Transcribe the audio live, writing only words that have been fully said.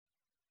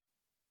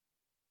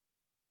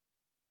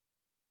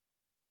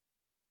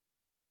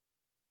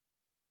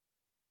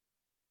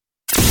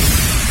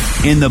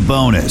In the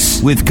Bonus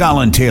with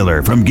Collyn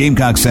Taylor from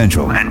Gamecock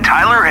Central and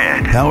Tyler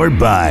Head. Powered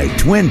by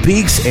Twin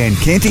Peaks and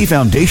Canty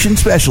Foundation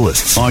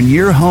Specialists on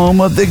your home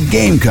of the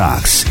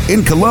Gamecocks.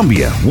 In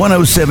Columbia,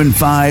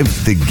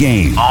 107.5 The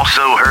Game.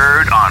 Also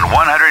heard on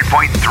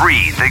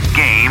 100.3 The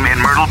Game in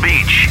Myrtle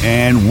Beach.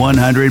 And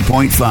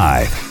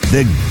 100.5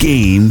 The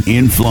Game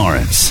in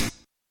Florence.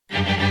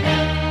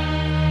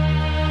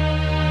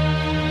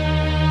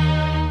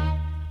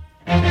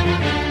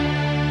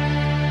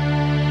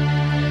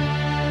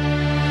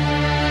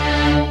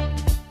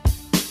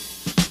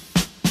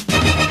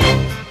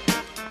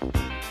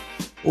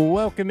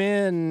 Welcome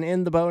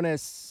in the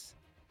bonus.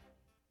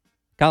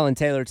 Collyn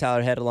Taylor,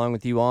 Tyler Head, along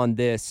with you on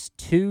this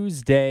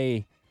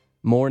Tuesday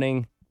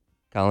morning.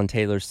 Collyn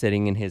Taylor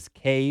sitting in his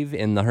cave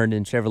in the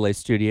Herndon Chevrolet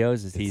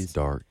Studios as he's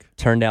dark.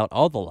 Turned out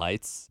all the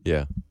lights.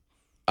 Yeah,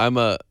 I'm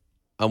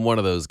one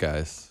of those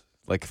guys.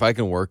 Like if I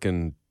can work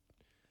in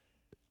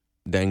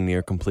dang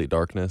near complete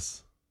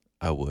darkness,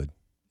 I would.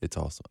 It's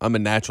awesome. I'm a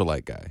natural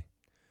light guy.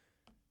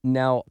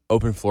 Now,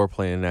 open floor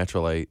plan,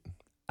 natural light.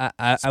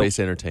 Space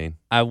entertain.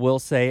 I will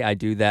say I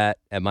do that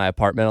at my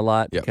apartment a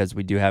lot because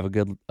we do have a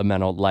good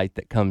amount of light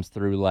that comes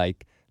through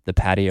like the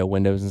patio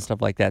windows and stuff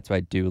like that. So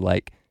I do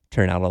like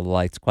turn out all the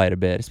lights quite a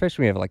bit,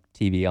 especially when you have like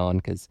TV on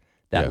because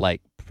that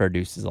light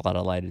produces a lot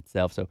of light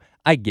itself. So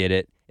I get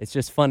it. It's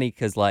just funny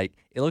because like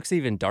it looks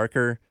even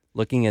darker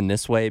looking in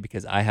this way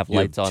because I have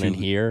lights on in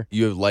here.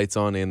 You have lights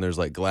on and there's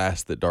like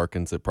glass that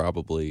darkens it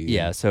probably.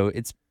 Yeah, so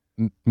it's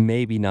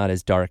maybe not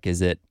as dark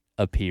as it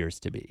appears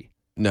to be.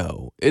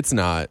 No, it's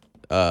not.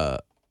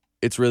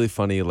 It's really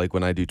funny, like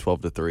when I do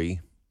 12 to 3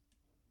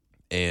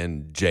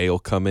 and Jay will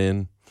come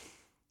in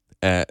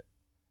at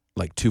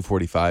like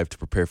 2:45 to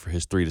prepare for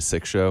his 3 to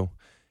 6 show,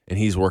 and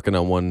he's working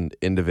on one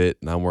end of it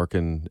and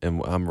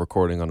I'm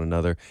recording on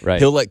another. Right.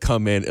 He'll like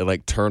come in and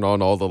like turn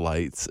on all the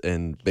lights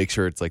and make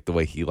sure it's like the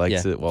way he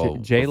likes it while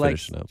Jay we're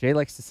finishing up. Jay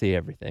likes to see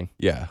everything.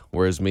 Yeah.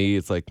 Whereas me,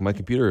 it's like my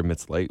computer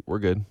emits light. We're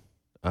good.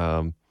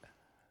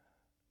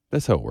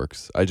 That's how it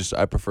works.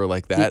 I prefer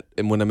like that.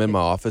 And when I'm in my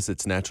office,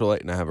 it's natural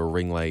light, and I have a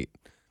ring light.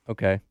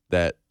 Okay.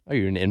 That. Oh,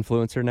 you're an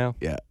influencer now?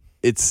 Yeah.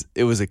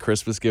 It was a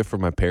Christmas gift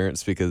from my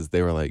parents because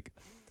they were like,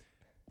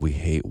 we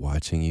hate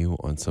watching you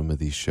on some of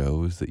these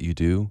shows that you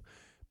do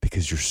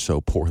because you're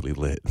so poorly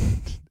lit.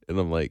 And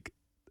I'm like,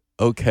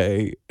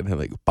 okay. And they're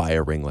like, buy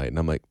a ring light. And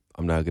I'm like,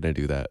 I'm not going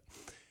to do that.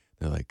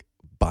 They're like,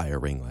 buy a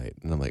ring light.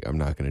 And I'm like, I'm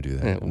not going to do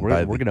that. Yeah,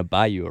 we're going to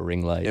buy you a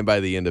ring light. And by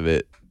the end of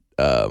it,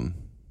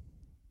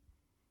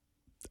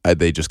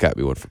 they just got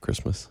me one for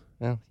Christmas.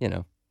 Well, you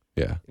know.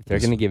 Yeah. If they're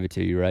going to give it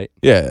to you, right?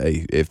 Yeah.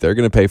 If they're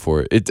going to pay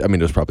for it. It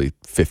was probably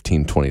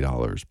 $15,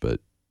 $20, but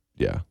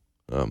yeah.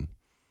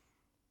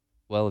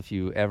 Well, if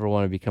you ever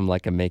want to become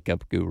like a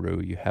makeup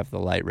guru, you have the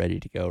light ready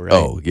to go, right?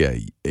 Oh, yeah.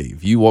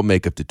 If you want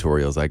makeup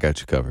tutorials, I got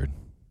you covered.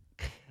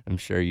 I'm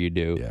sure you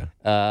do.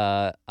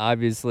 Yeah.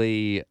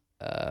 Obviously,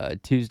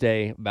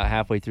 Tuesday, about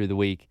halfway through the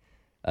week.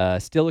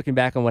 Still looking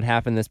back on what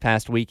happened this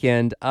past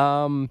weekend.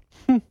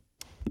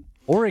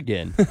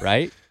 Oregon,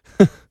 right?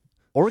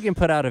 Oregon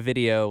put out a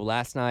video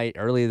last night,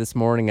 early this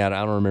morning. I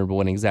don't remember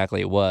when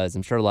exactly it was.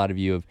 I'm sure a lot of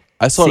you have seen it.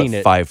 I saw it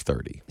at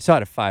 5:30. Saw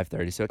it at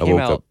 5:30. So it came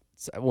out.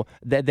 Well,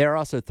 they're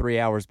also 3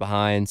 hours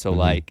behind. So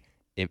like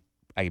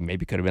I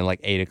maybe could have been like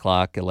 8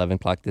 o'clock, 11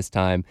 o'clock this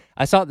time.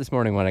 I saw it this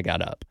morning when I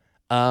got up.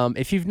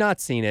 If you've not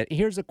seen it,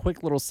 here's a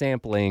quick little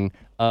sampling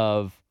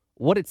of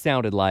what it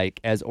sounded like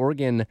as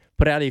Oregon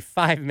put out a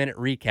 5-minute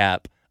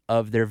recap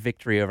of their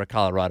victory over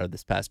Colorado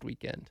this past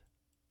weekend.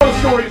 The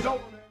story is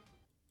over, man.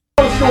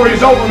 The story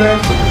is over, man.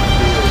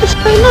 It's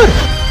very nice.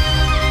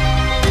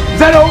 Does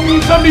that all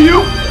mean something to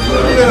you?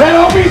 Does that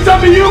all mean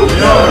something to you?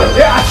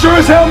 Yeah, I sure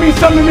as hell means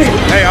something to me.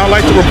 Hey, I'd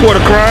like to report a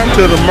crime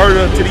to the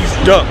murder to these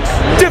ducks.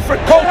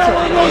 Different culture.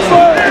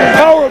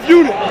 Power of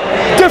unity.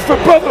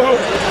 Different brotherhood.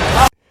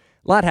 A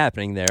lot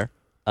happening there.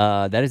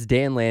 That is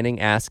Dan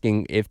Lanning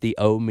asking if the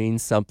O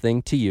means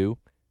something to you.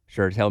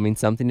 Sure as hell means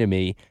something to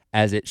me,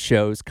 as it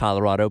shows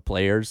Colorado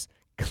players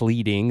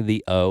cleating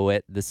the O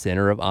at the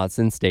center of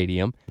Autzen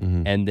Stadium.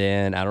 And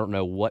then I don't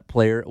know what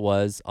player it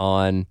was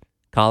on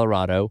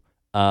Colorado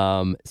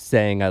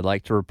saying, I'd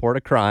like to report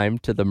a crime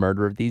to the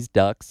murder of these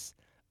ducks,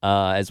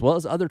 as well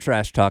as other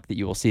trash talk that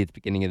you will see at the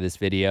beginning of this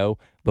video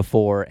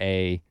before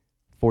a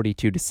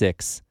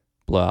 42-6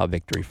 blowout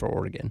victory for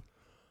Oregon.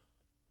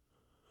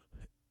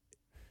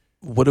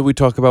 What did we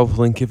talk about with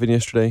Lane Kiffin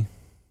yesterday?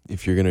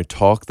 If you're going to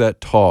talk that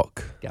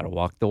talk, got to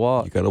walk the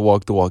walk. You got to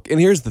walk the walk. And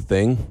here's the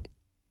thing.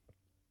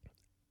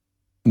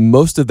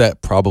 Most of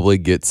that probably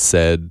gets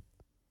said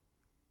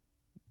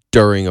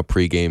during a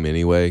pregame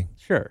anyway.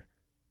 Sure.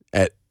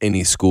 At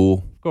any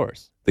school. Of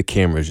course. The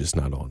camera's just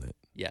not on it.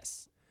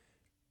 Yes.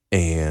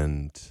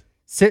 And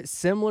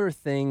similar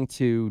thing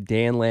to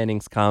Dan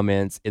Lanning's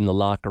comments in the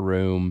locker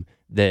room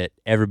that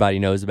everybody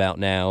knows about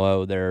now.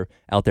 Oh, they're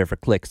out there for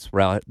clicks.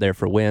 We're out there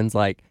for wins.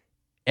 Like,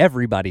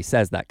 everybody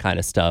says that kind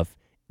of stuff.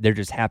 There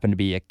just happened to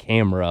be a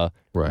camera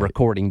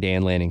recording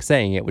Dan Lanning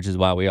saying it, which is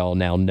why we all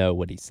now know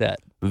what he said.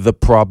 The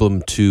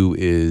problem, too,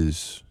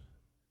 is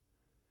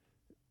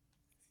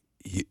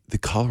the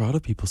Colorado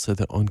people said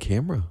that on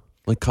camera.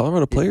 Like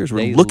Colorado players were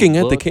They looking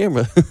at the looked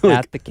camera.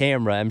 at the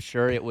camera. I'm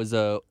sure it was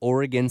a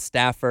Oregon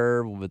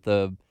staffer with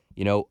a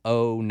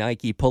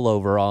Nike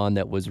pullover on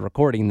that was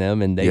recording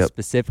them, and they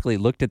specifically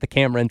looked at the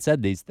camera and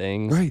said these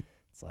things. Right.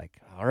 It's like,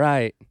 all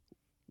right,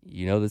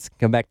 this can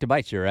come back to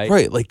bite you, right?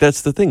 Right. Like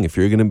that's the thing. If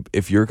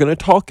you're gonna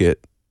talk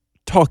it.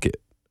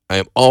 I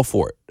am all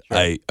for it.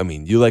 Sure. I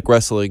mean, you like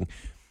wrestling.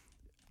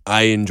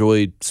 I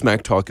enjoyed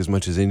smack talk as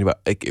much as anybody.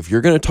 Like, if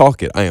you're gonna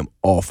talk it, I am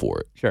all for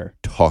it. Sure.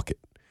 Talk it.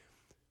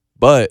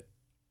 But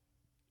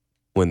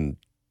when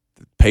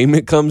the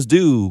payment comes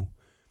due,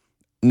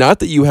 not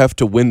that you have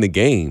to win the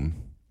game,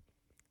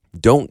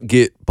 don't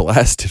get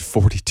blasted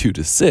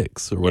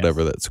 42-6 or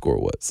whatever that score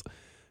was.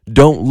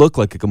 Don't look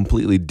like a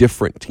completely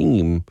different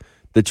team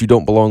that you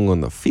don't belong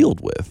on the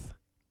field with.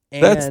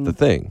 And that's the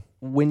thing.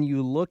 When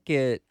you look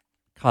at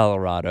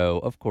Colorado,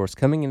 of course,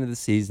 coming into the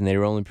season, they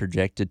were only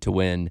projected to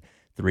win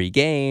 3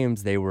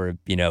 games. They were,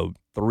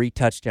 3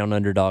 touchdown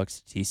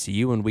underdogs to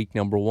TCU in week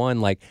number 1.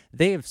 Like,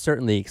 they have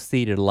certainly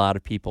exceeded a lot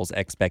of people's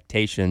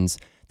expectations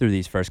through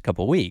these first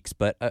couple weeks.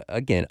 But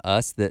again,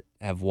 us that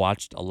have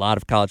watched a lot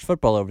of college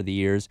football over the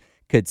years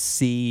could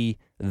see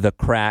the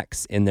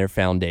cracks in their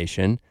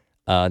foundation.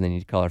 They need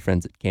to call our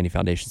friends at Candy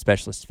Foundation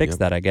Specialists to fix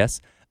that, I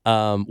guess.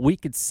 We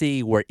could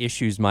see where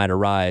issues might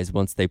arise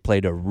once they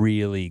played a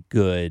really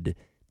good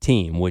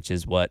team, which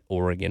is what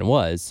Oregon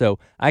was. So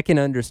I can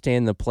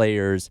understand the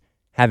players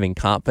having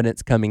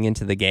confidence coming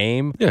into the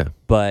game. Yeah.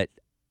 But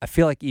I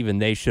feel like even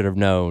they should have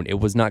known it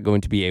was not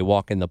going to be a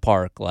walk in the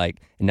park. And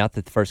not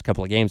that the first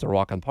couple of games were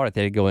walk in the park.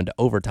 They had to go into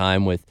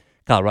overtime with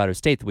Colorado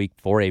State the week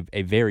before,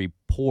 a very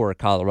poor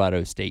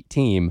Colorado State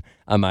team,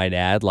 I might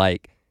add.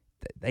 Like,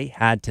 they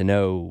had to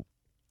know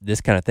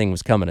this kind of thing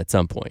was coming at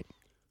some point.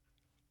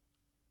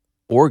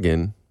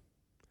 Oregon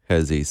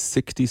has a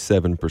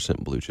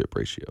 67% blue chip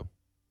ratio.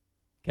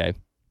 Okay.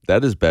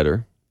 That is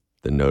better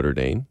than Notre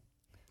Dame,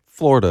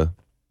 Florida,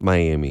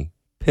 Miami,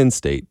 Penn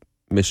State,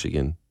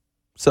 Michigan,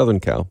 Southern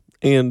Cal,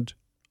 and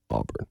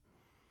Auburn.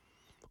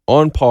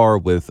 On par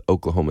with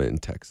Oklahoma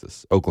and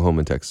Texas. Oklahoma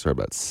and Texas are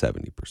about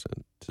 70%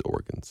 to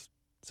Oregon's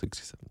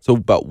 67%. So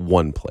about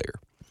one player.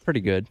 Pretty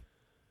good.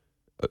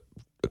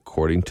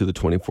 According to the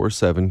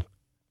 24/7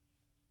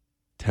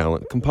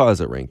 talent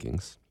composite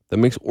rankings, that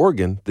makes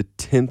Oregon the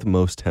 10th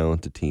most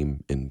talented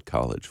team in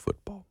college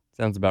football.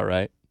 Sounds about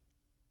right.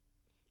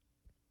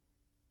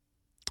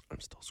 I'm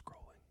still scrolling.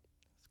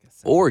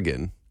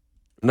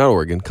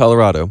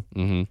 Colorado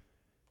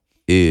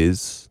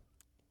is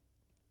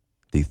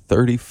the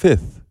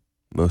 35th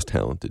most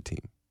talented team,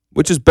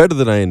 which is better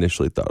than I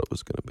initially thought it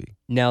was going to be.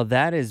 Now,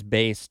 that is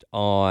based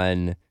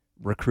on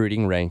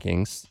recruiting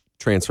rankings.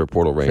 Transfer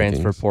portal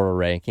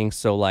rankings.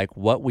 So,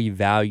 what we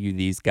value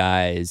these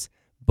guys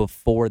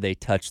before they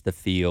touch the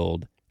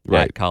field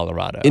at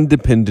Colorado.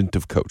 Independent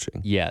of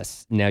coaching.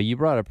 Yes. Now, you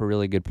brought up a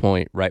really good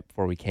point right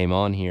before we came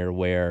on here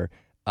where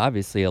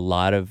obviously a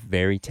lot of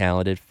very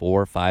talented 4-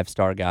 or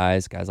 5-star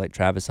guys like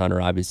Travis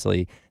Hunter,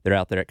 obviously, they're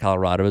out there at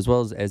Colorado, as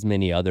well as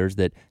many others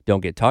that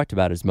don't get talked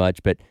about as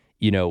much. But,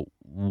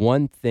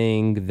 one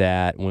thing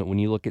that when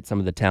you look at some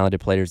of the talented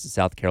players that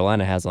South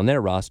Carolina has on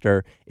their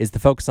roster is the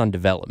focus on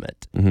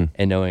development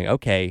and knowing,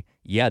 okay,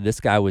 yeah, this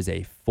guy was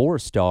a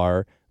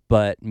 4-star,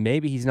 but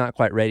maybe he's not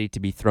quite ready to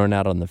be thrown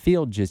out on the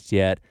field just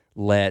yet.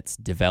 Let's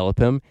develop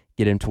him,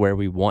 get him to where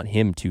we want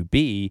him to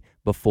be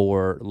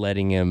before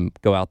letting him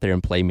go out there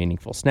and play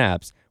meaningful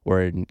snaps.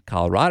 Where in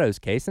Colorado's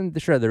case, and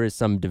sure there is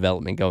some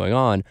development going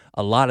on,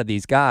 a lot of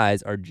these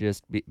guys are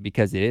just,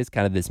 because it is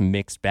kind of this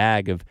mixed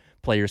bag of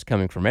players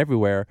coming from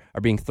everywhere,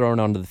 are being thrown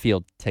onto the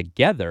field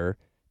together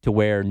to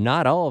where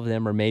not all of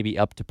them are maybe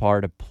up to par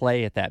to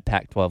play at that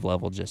Pac-12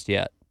 level just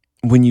yet.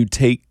 When you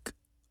take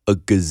a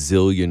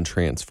gazillion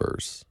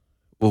transfers,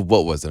 well,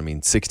 what was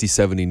it? 60,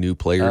 70 new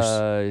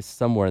players?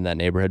 Somewhere in that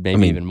neighborhood,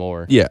 maybe even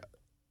more. Yeah.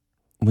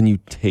 When you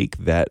take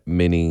that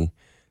many,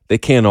 they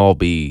can't all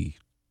be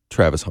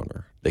Travis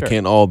Hunter. They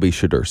can't all be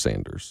Shadur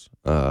Sanders.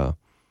 And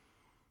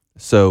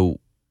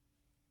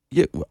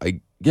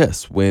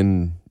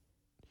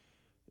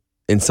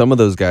some of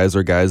those guys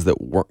are guys that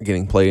weren't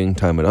getting playing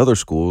time at other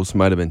schools,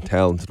 might have been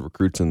talented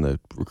recruits in the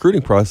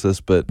recruiting process,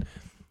 but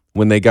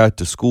when they got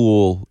to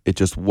school, it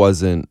just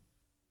wasn't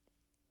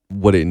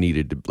what it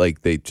needed to.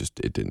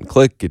 It didn't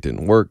click, it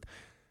didn't work.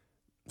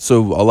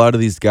 So a lot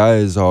of these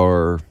guys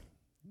are,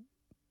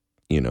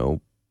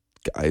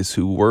 guys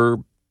who were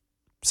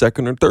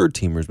second or third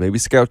teamers, maybe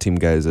scout team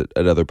guys at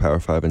other Power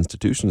 5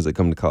 institutions that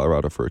come to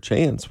Colorado for a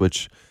chance,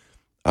 which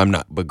I'm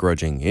not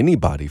begrudging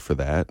anybody for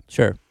that.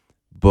 Sure.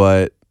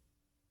 But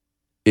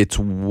it's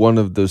one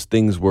of those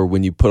things where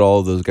when you put all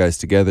of those guys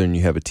together and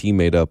you have a team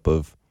made up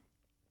of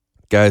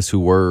guys who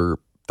were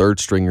third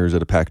stringers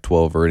at a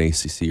Pac-12 or an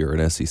ACC or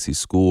an SEC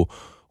school,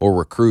 or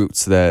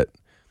recruits that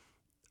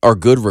are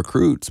good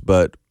recruits,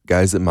 but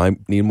guys that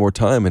might need more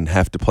time and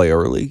have to play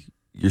early,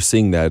 you're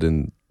seeing that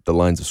in the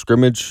lines of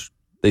scrimmage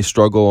they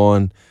struggle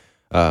on.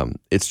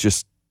 It's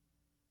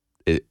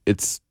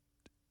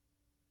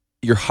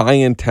your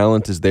high-end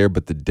talent is there,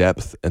 but the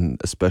depth, and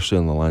especially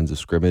on the lines of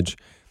scrimmage,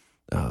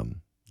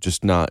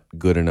 just not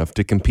good enough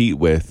to compete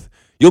with.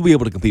 You'll be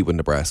able to compete with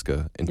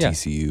Nebraska and Yeah.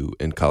 TCU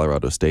and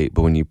Colorado State,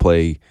 but when you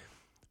play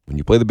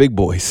the big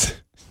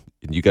boys,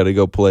 you got to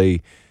go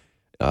play.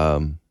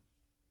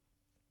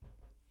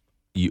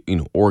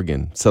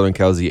 Oregon, Southern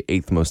Cal's the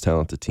 8th most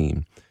talented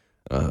team.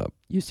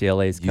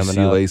 UCLA's coming up.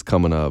 UCLA's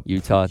coming up.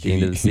 Utah at the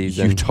end of the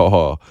season.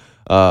 Utah.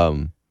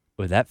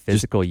 With that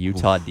physical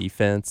Utah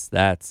defense,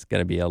 that's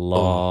going to be a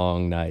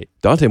long night.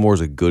 Dante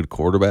Moore's a good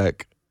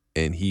quarterback,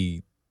 and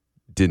he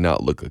did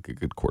not look like a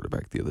good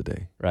quarterback the other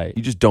day. Right.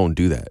 You just don't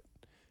do that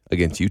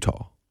against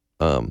Utah.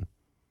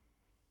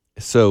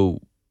 So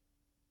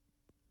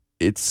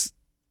it's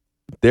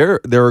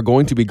there are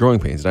going to be growing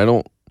pains.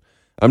 And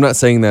I'm not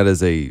saying that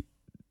as a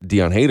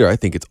Deion hater. I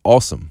think it's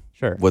awesome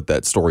what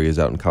that story is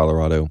out in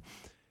Colorado.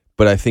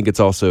 But I think it's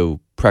also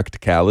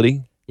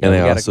practicality, and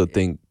I also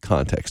think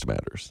context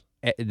matters.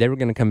 They were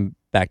going to come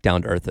back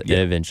down to earth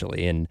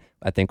eventually, and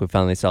I think we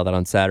finally saw that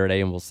on Saturday,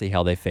 and we'll see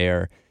how they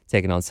fare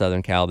taking on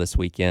Southern Cal this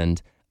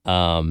weekend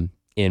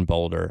in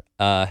Boulder.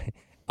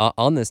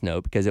 On this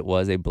note, because it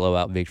was a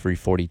blowout victory,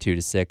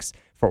 42-6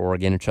 for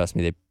Oregon, and trust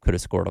me, they could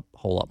have scored a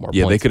whole lot more points.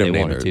 Yeah, they could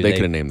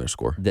have named their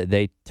score.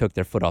 They took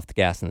their foot off the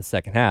gas in the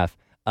second half.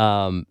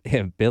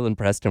 Bill and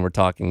Preston were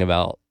talking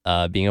about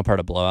being a part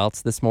of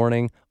blowouts this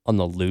morning on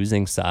the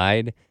losing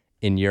side.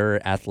 In your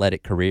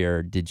athletic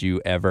career, did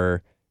you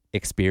ever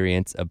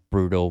experience a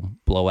brutal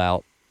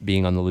blowout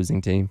being on the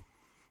losing team?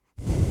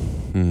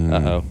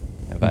 Uh-oh.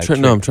 I'm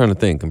trying to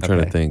think.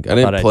 I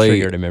didn't play.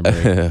 Triggered a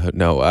memory.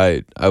 No,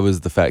 I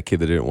was the fat kid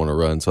that didn't want to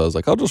run, so I was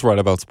like, I'll just write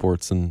about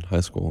sports in high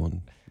school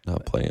and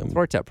not play them. It's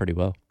worked out pretty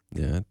well.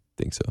 Yeah, I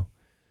think so.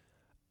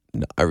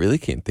 No, I really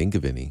can't think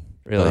of any.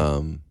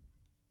 Really?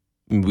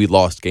 We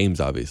lost games,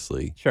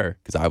 obviously. Sure.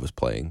 Because I was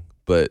playing.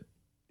 But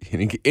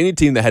any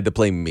team that had to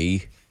play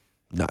me,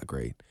 not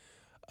great.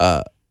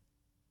 No,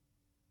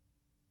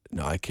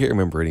 I can't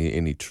remember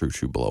any true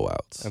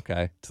blowouts.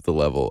 Okay. To the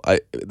level.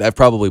 I've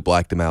probably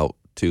blacked them out,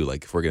 too,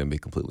 like, if we're going to be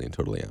completely and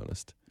totally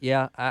honest.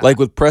 Yeah. Like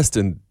with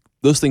Preston,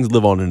 those things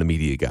live on in a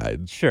media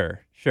guide.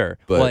 Sure.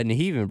 Well, and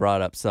he even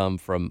brought up some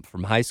from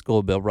high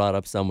school. Bill brought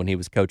up some when he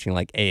was coaching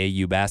like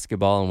AAU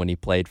basketball and when he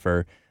played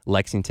for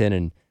Lexington,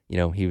 and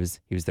he was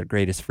their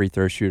greatest free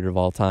throw shooter of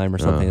all time or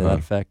something to that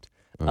effect.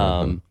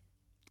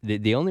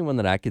 The only one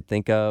that I could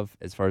think of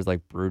as far as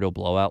like brutal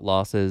blowout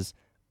losses,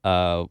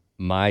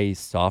 my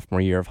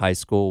sophomore year of high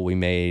school, we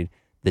made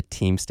the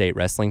team state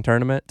wrestling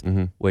tournament,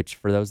 which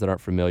for those that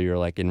aren't familiar,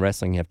 like in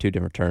wrestling, you have two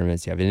different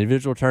tournaments. You have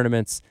individual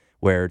tournaments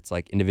where it's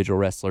like individual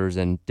wrestlers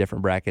in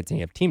different brackets, and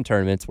you have team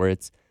tournaments where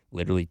it's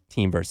literally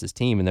team versus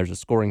team, and there's a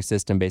scoring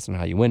system based on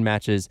how you win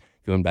matches.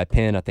 If you win by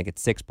pin, I think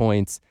it's 6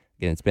 points.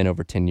 Again, it's been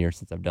over 10 years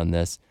since I've done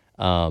this.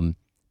 If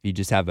you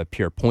just have a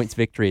pure points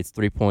victory, it's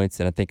 3 points,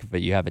 and I think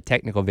if you have a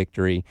technical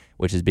victory,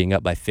 which is being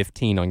up by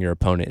 15 on your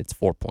opponent, it's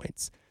 4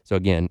 points. So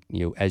again,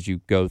 as you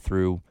go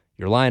through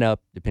your lineup,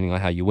 depending on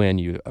how you win,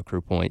 you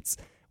accrue points.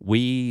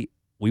 We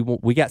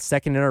got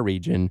second in our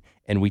region,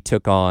 and we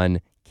took on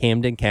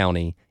Camden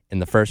County in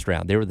the first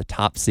round. They were the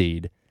top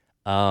seed.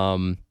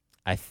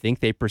 I think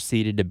they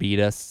proceeded to beat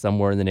us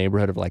somewhere in the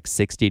neighborhood of like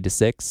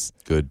 60-6.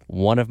 Good.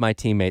 One of my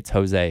teammates,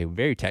 Jose,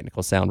 very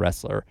technical, sound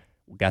wrestler,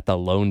 got the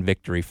lone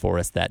victory for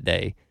us that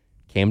day.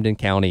 Camden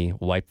County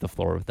wiped the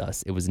floor with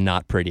us. It was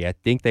not pretty. I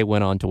think they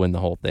went on to win the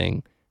whole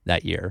thing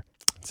that year.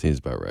 Seems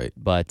about right.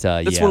 But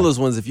that's one of those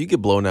ones, if you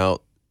get blown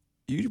out,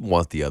 you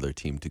want the other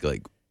team to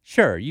like.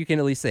 Sure, you can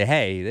at least say,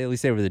 hey, at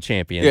least they were the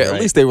champions. Yeah, right?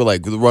 At least they were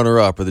like the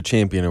runner-up or the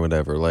champion or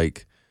whatever.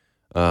 Like,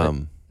 But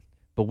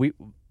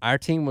our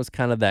team was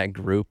kind of that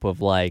group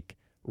of like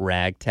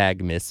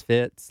ragtag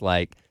misfits.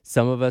 Like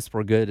some of us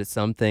were good at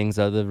some things,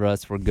 other of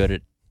us were good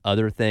at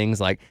other things.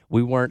 Like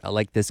we weren't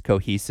like this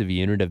cohesive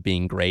unit of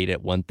being great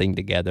at one thing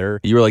together.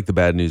 You were like the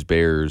Bad News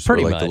Bears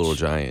Pretty or like much. the Little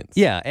Giants.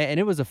 Yeah, and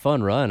it was a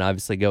fun run,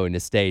 obviously going to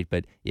state,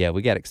 but yeah,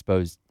 we got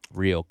exposed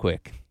real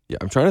quick. Yeah,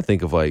 I'm trying to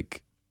think of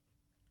like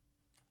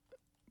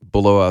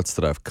blowouts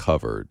that I've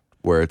covered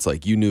where it's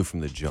like you knew from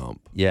the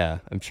jump. Yeah,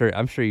 I'm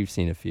sure you've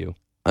seen a few.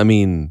 I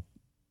mean,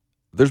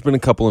 there's been a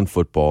couple in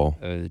football.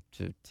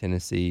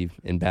 Tennessee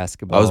in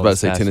basketball. I was about to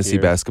say Tennessee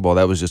year. basketball.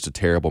 That was just a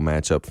terrible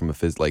matchup from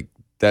like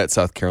that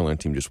South Carolina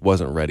team just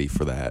wasn't ready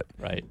for that.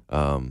 Right.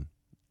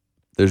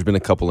 There's been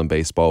a couple in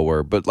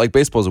baseball but like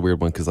baseball's a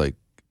weird one because like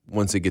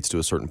once it gets to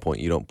a certain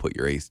point, you don't put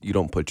your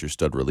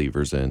stud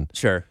relievers in.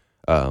 Sure.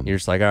 You're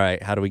just like, all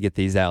right, how do we get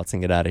these outs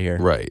and get out of here?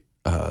 Right.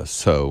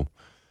 So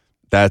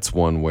that's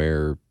one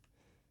where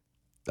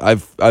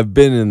I've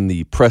been in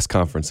the press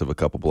conference of a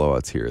couple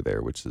blowouts here or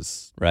there, which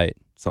is right.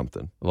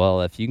 Something.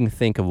 Well, if you can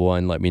think of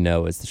one, let me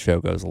know as the show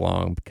goes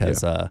along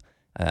because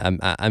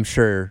I'm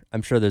sure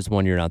there's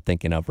one you're not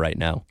thinking of right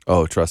now.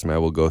 Oh, trust me, I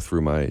will go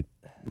through my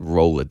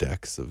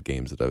Rolodex of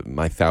games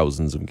my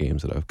thousands of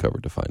games that I've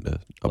covered to find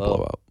a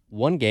blowout.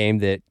 One game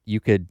that you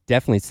could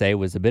definitely say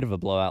was a bit of a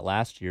blowout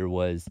last year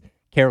was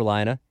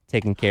Carolina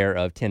taking care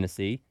of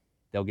Tennessee.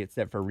 They'll get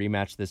set for a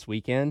rematch this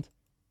weekend.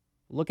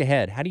 Look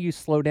ahead. How do you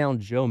slow down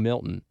Joe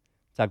Milton?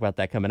 Talk about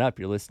that coming up.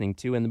 You're listening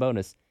to In the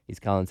Bonus. He's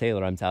Collyn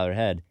Taylor. I'm Tyler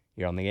Head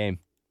here on The Game.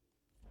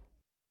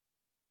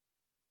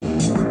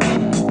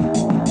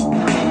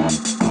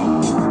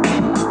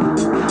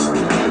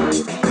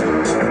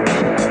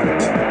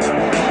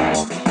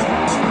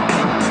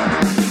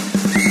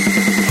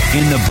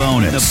 In the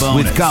bonus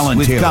with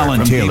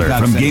Collyn Taylor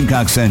from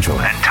Gamecock Central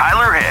and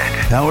Tyler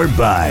Head. Powered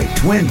by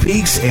Twin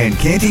Peaks and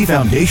Canty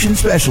Foundation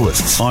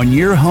Specialists on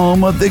your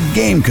home of the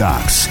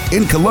Gamecocks.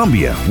 In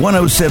Columbia,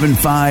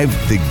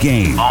 107.5 The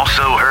Game.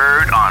 Also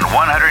heard on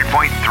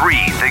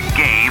 100.3 The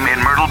Game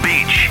in Myrtle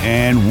Beach.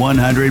 And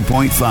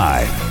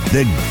 100.5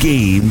 The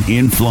Game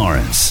in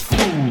Florence.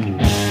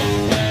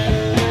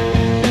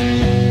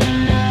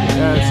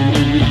 Yeah, it's a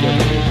new week.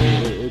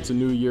 It's a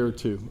new year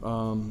too.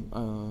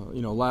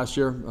 Last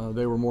year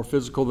they were more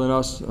physical than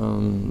us.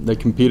 They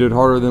competed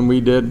harder than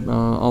we did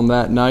on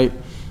that night.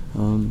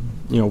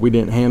 We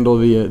didn't handle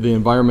the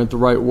environment the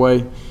right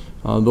way.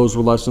 Those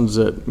were lessons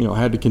that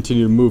had to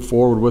continue to move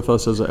forward with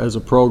us as a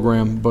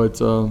program. But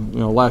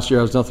last year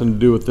has nothing to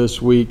do with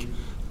this week.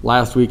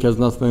 Last week has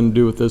nothing to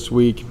do with this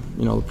week.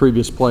 The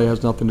previous play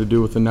has nothing to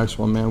do with the next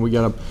one. Man, we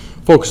got to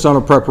focus on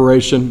our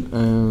preparation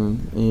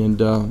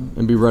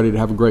and be ready to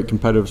have a great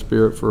competitive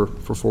spirit for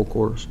 4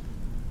 quarters.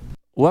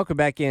 Welcome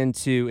back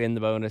into In the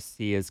Bonus.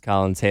 He is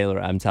Collyn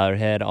Taylor. I'm Tyler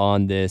Head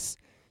on this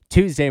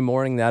Tuesday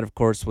morning. That, of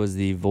course, was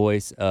the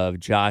voice of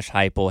Josh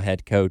Heupel,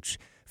 head coach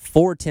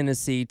for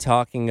Tennessee,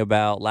 talking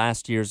about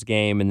last year's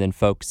game and then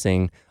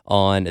focusing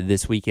on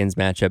this weekend's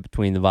matchup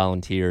between the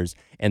Volunteers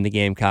and the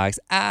Gamecocks.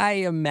 I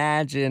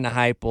imagine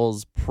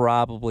Heupel's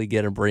probably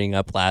going to bring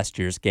up last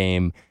year's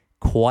game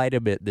quite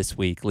a bit this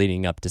week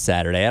leading up to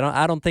Saturday.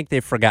 I don't think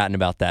they've forgotten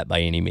about that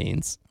by any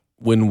means.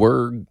 When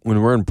we're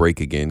in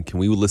break again, can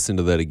we listen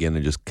to that again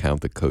and just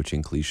count the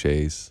coaching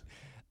cliches?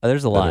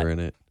 There's a lot that are in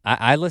it.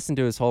 I listened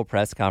to his whole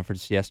press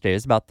conference yesterday. It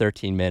was about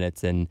 13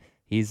 minutes, and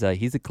he's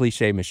a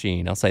cliche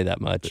machine. I'll say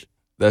that much.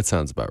 That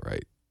sounds about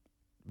right.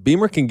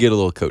 Beamer can get a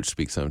little coach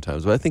speak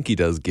sometimes, but I think he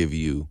does give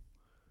you.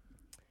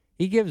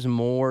 He gives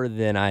more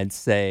than I'd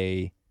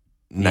say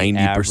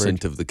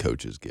 90% of the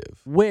coaches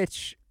give.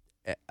 Which,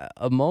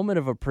 a moment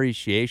of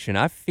appreciation.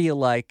 I feel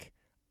like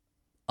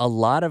a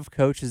lot of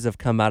coaches have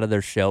come out of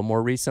their shell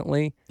more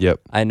recently. Yep.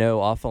 I know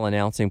Awful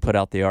Announcing put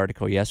out the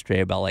article yesterday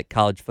about like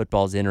college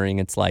football's entering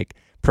its like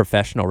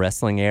professional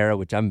wrestling era,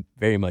 which I'm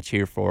very much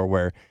here for,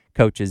 where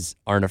coaches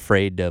aren't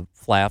afraid to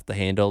fly off the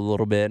handle a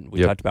little bit.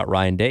 We talked about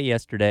Ryan Day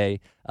yesterday.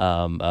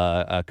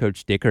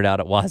 Coach Dickert out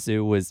at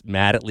Wazoo was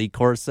mad at Lee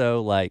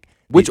Corso.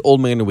 Which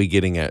old man are we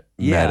getting mad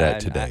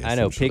at today? I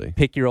know.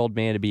 Pick your old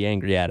man to be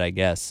angry at, I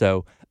guess.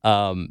 So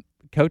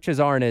coaches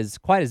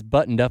aren't quite as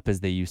buttoned up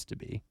as they used to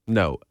be.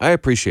 No, I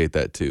appreciate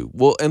that too.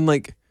 Well, and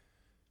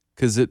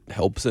because it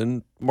helps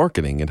in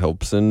marketing, it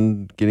helps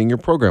in getting your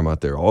program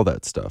out there, all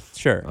that stuff.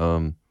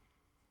 Sure.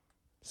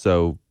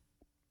 So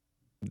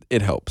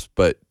it helps.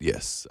 But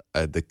yes,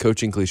 the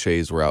coaching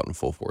cliches were out in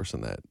full force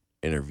in that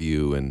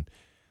interview. And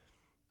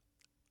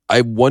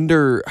I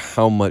wonder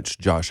how much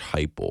Josh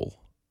Heupel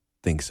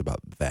thinks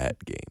about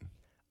that game.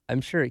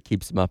 I'm sure it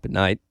keeps him up at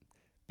night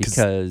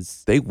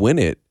because they win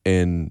it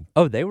and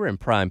they were in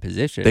prime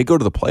position. They go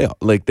to the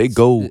playoff. They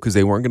go because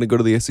they weren't going to go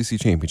to the SEC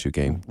championship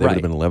game. They would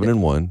have been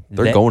 11-1.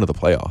 They're going to the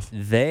playoff.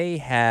 They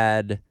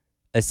had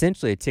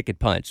essentially a ticket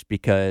punch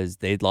because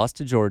they'd lost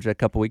to Georgia a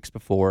couple weeks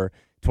before,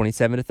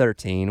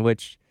 27-13,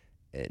 which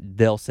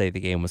they'll say the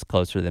game was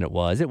closer than it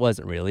was. It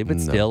wasn't really, but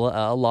still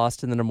a loss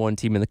to the number 1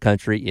 team in the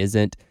country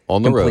isn't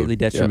completely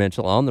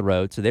detrimental on the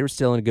road. So they were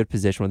still in a good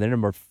position with their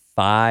number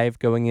 5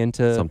 going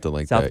into something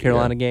like South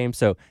Carolina game.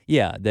 So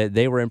yeah,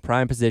 they were in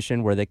prime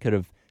position where they could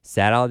have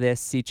sat out of the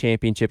SEC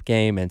championship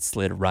game and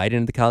slid right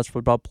into the college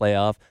football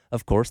playoff.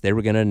 Of course, they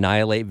were going to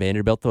annihilate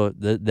Vanderbilt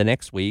the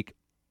next week.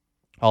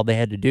 All they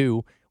had to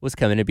do was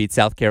come in and beat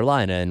South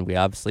Carolina, and we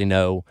obviously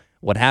know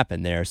what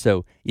happened there.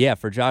 So, yeah,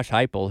 for Josh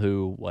Heupel,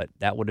 who,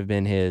 that would have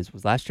been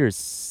was last year's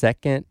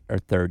second or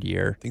third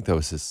year? I think that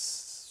was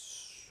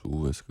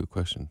that's a good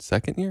question.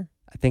 Second year?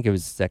 I think it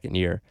was second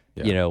year.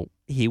 Yeah.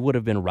 He would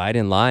have been right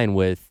in line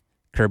with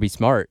Kirby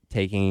Smart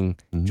taking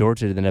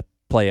Georgia to the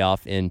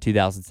playoff in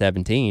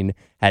 2017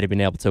 had he been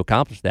able to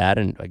accomplish that.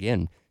 And,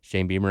 again,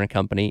 Shane Beamer and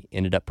company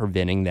ended up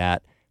preventing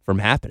that from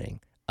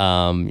happening.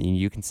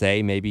 You can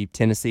say maybe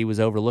Tennessee was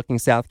overlooking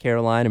South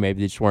Carolina.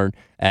 Maybe they just weren't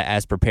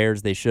as prepared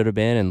as they should have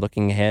been and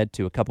looking ahead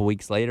to a couple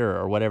weeks later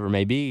or whatever it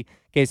may be.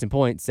 Case in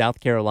point,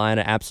 South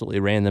Carolina absolutely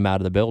ran them out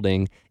of the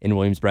building in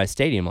Williams-Brice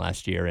Stadium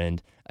last year.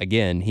 And,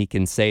 again, he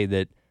can say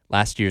that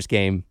last year's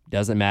game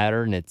doesn't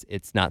matter and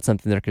it's not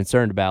something they're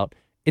concerned about.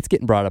 It's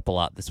getting brought up a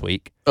lot this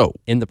week. Oh.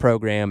 In the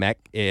program,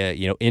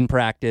 in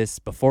practice,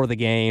 before the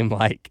game.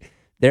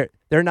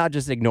 They're not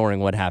just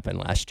ignoring what happened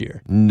last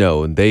year.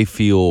 No, and they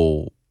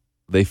feel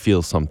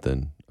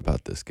something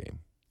about this game.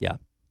 Yeah.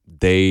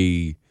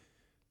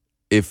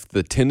 If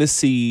the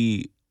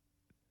Tennessee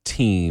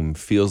team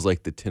feels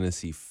like the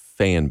Tennessee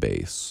fan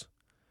base,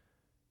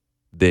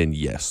 then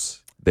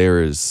yes,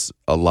 there is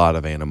a lot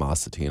of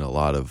animosity and a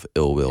lot of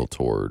ill will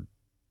toward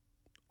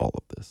all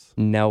of this.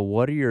 Now,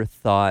 what are your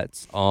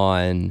thoughts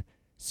on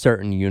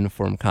certain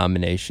uniform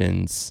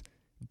combinations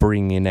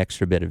bringing an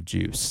extra bit of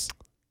juice?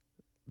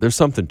 There's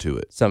something to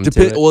it.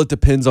 Well, it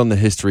depends on the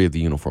history of the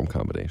uniform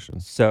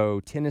combinations. So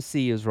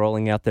Tennessee is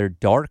rolling out their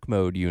dark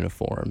mode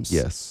uniforms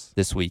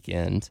this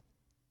weekend.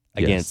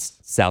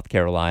 against South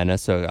Carolina.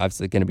 So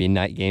obviously going to be a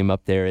night game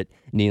up there at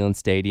Neyland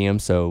Stadium.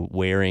 So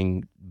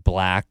wearing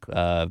black,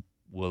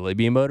 will it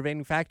be a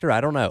motivating factor?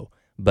 I don't know.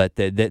 But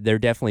they're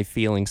definitely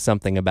feeling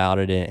something about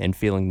it and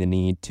feeling the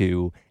need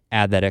to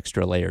add that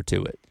extra layer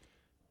to it.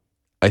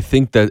 I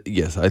think that,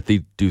 yes,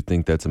 do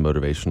think that's a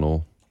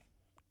motivational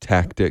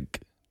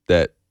tactic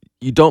that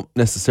you don't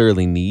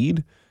necessarily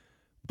need,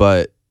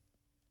 but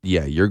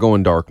yeah, you're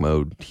going dark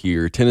mode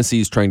here.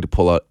 Tennessee's trying to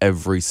pull out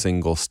every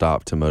single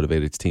stop to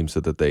motivate its team so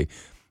that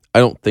I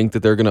don't think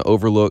that they're going to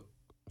overlook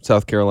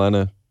South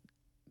Carolina,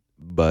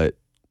 but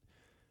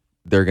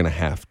they're going to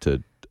have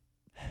to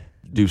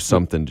do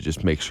something to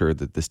just make sure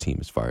that this team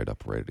is fired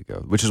up and ready to go,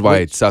 which is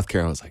why South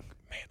Carolina's like,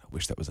 man, I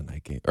wish that was a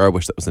night game, or I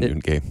wish that was a noon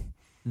game.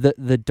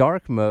 The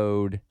dark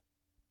mode,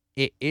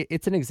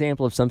 it's an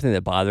example of something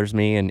that bothers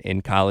me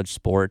in college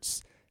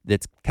sports.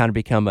 That's kind of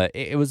become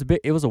it was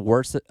a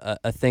worse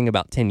thing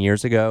about 10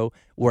 years ago,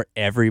 where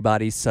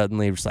everybody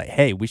suddenly was like,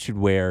 hey, we should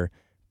wear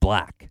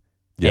black.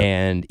 Yeah.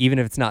 And even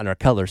if it's not in our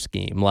color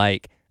scheme,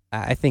 like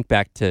I think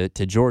back to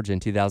Georgia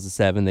in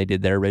 2007, they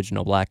did their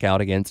original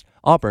blackout against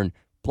Auburn.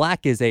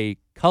 Black is a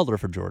color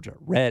for Georgia,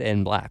 red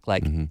and black.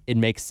 Like it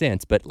makes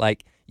sense. But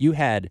like you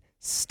had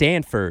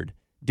Stanford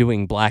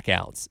doing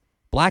blackouts.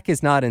 Black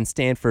is not in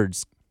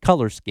Stanford's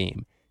color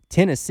scheme.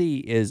 Tennessee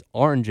is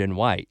orange and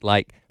white.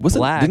 Like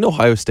black. Didn't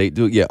Ohio State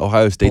do it? Yeah,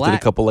 Ohio State did a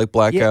couple like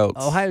blackouts.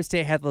 Yeah, Ohio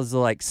State had those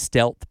like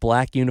stealth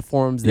black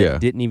uniforms that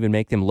didn't even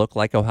make them look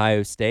like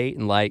Ohio State.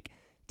 And like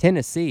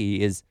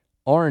Tennessee is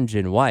orange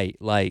and white.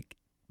 Like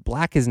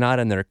black is not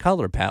in their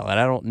color palette.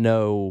 I don't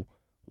know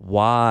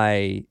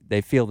why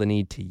they feel the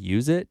need to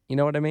use it. You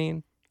know what I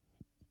mean?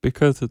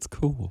 Because it's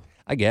cool,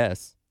 I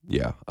guess.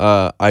 Yeah.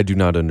 I do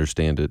not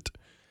understand it.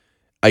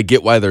 I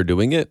get why they're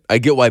doing it. I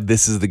get why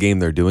this is the game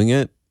they're doing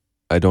it.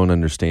 I don't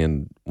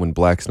understand when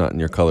black's not in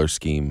your color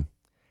scheme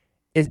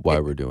why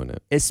we're doing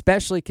it.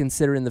 Especially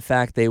considering the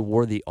fact they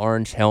wore the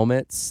orange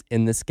helmets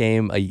in this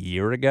game a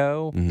year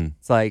ago. Mm-hmm.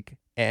 It's like,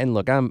 and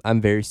look,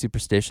 I'm very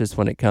superstitious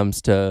when it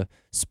comes to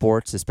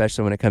sports,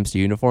 especially when it comes to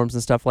uniforms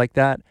and stuff like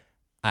that.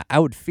 I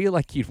would feel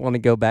like you'd want to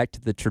go back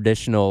to the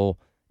traditional,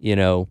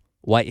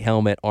 white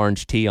helmet,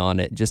 orange tee on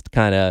it, just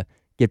kind of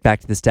get back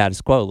to the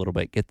status quo a little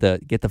bit, get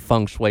the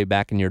feng shui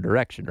back in your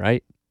direction,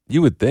 right?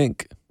 You would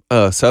think.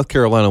 South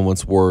Carolina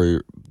once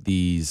wore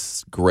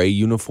these gray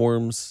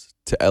uniforms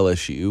to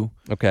LSU.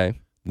 Okay.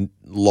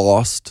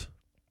 Lost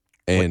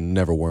and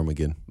never wore them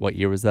again. What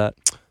year was that?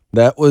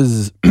 That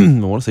was, I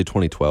want to say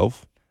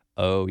 2012.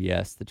 Oh,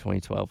 yes, the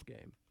 2012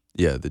 game.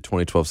 Yeah, the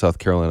 2012 South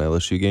Carolina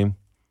LSU game.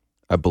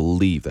 I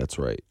believe that's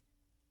right.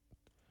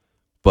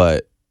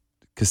 But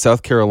because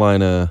South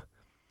Carolina,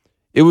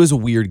 it was a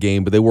weird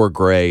game, but they wore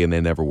gray and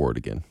they never wore it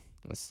again.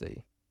 Let's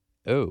see.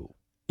 Oh.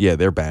 Yeah,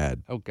 they're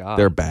bad. Oh, God.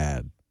 They're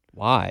bad.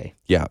 Why?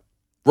 Yeah.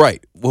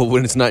 Right. Well,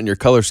 when it's not in your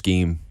color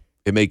scheme,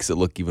 it makes it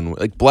look even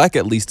like black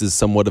at least is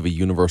somewhat of a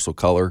universal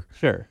color.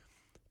 Sure.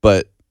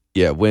 But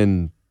yeah,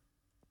 when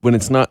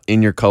it's not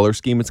in your color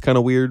scheme, it's kind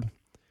of weird.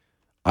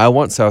 I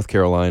want South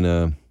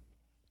Carolina.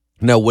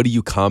 Now, what do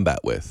you combat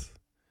with?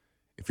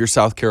 If you're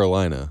South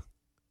Carolina.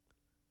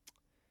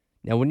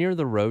 Now, when you're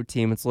the road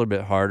team, it's a little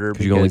bit harder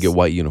because you only get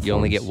white uniforms. You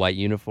only get white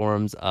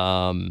uniforms.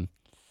 Do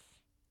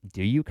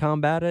you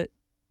combat it?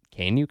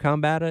 Can you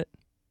combat it?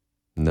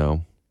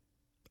 No,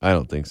 I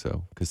don't think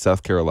so. Because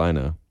South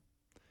Carolina,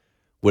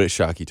 would it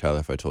shock you, Tyler,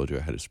 if I told you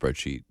I had a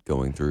spreadsheet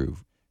going through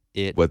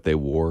what they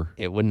wore?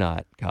 It would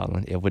not,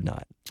 Collyn. It would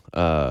not.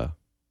 So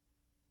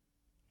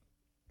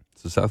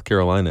South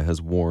Carolina has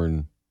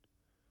worn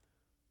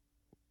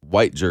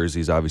white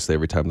jerseys, obviously,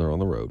 every time they're on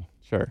the road.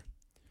 Sure.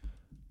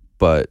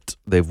 But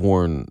they've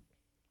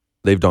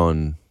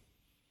done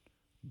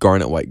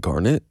garnet, white,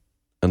 garnet,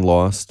 and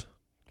lost.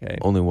 Okay.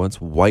 Only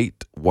once.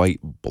 White,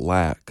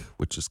 black,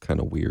 which is kind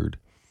of weird.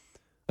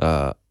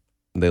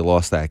 They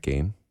lost that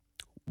game.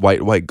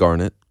 White,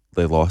 garnet.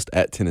 They lost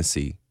at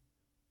Tennessee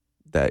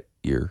that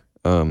year.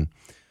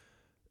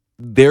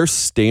 Their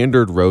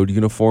standard road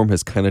uniform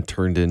has kind of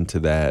turned into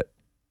that,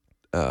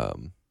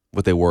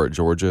 what they wore at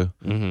Georgia.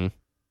 Mm-hmm.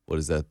 What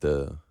is that?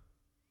 I'm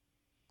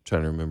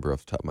trying to remember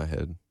off the top of my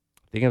head.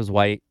 I think it was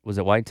white. Was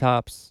it white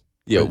tops?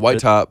 Yeah, white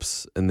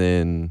tops, and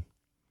then.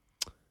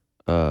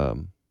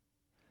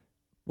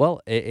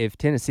 Well, if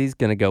Tennessee's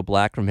going to go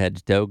black from head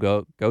to toe,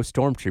 go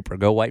Stormtrooper.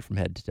 Go white from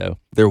head to toe.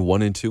 They're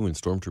 1-2 in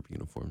Stormtrooper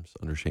uniforms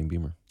under Shane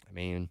Beamer. I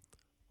mean,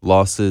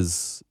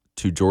 losses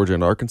to Georgia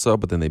and Arkansas,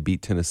 but then they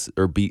beat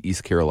beat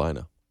East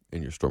Carolina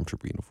in your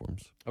Stormtrooper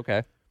uniforms.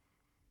 Okay.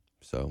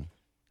 So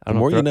the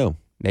more you know.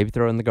 Maybe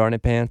throw in the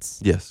garnet pants.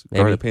 Yes,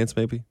 maybe. Garnet pants,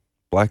 maybe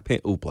black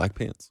pants. Ooh, black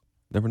pants.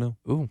 Never know.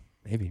 Ooh,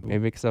 maybe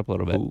mix it up a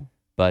little bit. Ooh.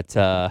 But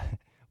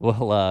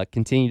we'll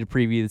continue to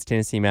preview this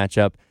Tennessee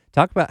matchup.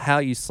 Talk about how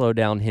you slow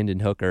down Hendon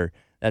Hooker.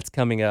 That's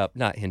coming up.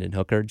 Not Hendon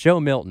Hooker. Joe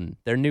Milton,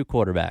 their new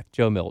quarterback,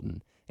 Joe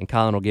Milton. And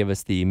Collyn will give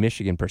us the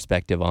Michigan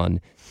perspective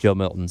on Joe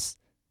Milton's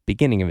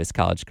beginning of his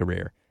college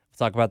career.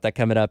 We'll talk about that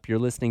coming up. You're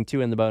listening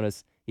to In the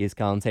Bonus. He is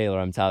Collyn Taylor.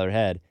 I'm Tyler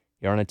Head.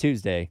 Here on a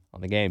Tuesday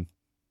on The Game.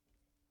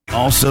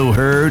 Also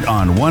heard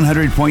on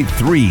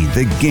 100.3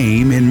 The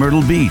Game in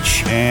Myrtle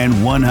Beach and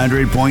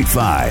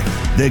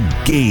 100.5 The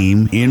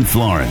Game in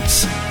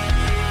Florence.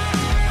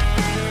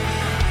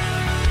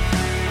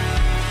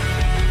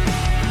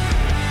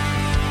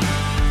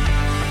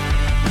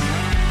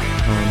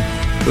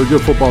 They're a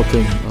good football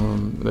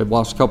team. They've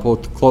lost a couple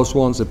of close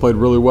ones. They played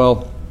really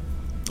well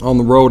on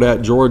the road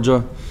at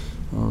Georgia.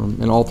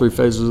 In all three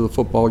phases of the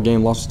football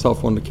game, lost a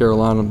tough one to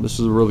Carolina. This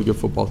is a really good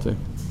football team.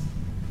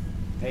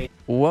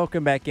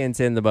 Welcome back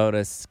into In the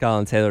Bonus.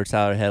 Collyn Taylor,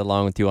 Tyler Head,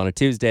 along with you on a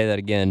Tuesday. That,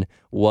 again,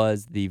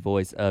 was the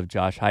voice of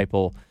Josh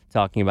Heupel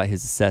talking about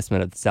his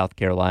assessment of the South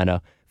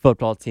Carolina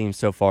football team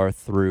so far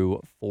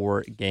through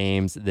 4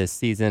 games this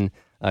season.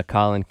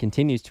 Collyn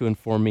continues to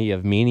inform me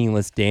of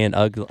meaningless Dan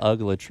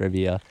Ugla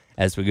trivia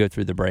as we go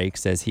through the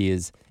breaks, as he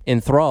is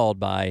enthralled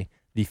by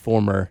the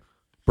former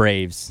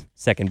Braves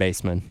second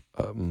baseman.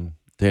 Dan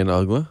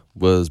Ugla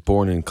was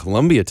born in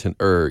Columbia,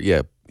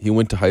 he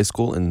went to high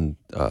school in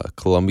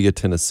Columbia,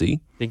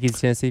 Tennessee. Think he's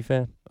a Tennessee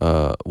fan?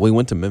 Well, he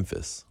went to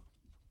Memphis.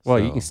 Well,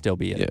 So, you can still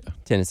be a yeah.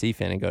 Tennessee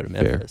fan and go to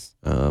Memphis.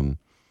 Fair.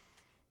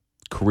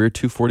 Career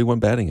 241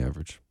 batting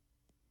average.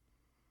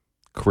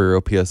 Career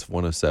OPS of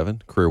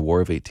 107. Career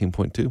WAR of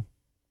 18.2.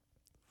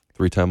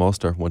 3-time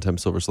All-Star. 1-time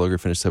Silver Slugger.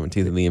 Finished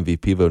 17th in the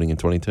MVP voting in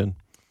 2010.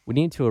 We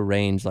need to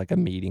arrange like a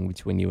meeting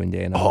between you and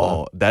Dan.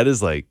 Oh, that'd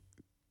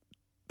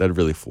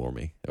really floor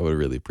me. I would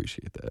really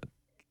appreciate that.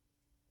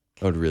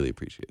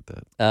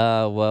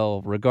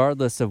 Well,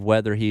 regardless of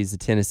whether he's a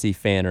Tennessee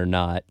fan or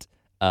not,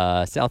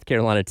 South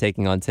Carolina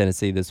taking on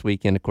Tennessee this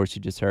weekend. Of course,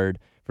 you just heard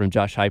from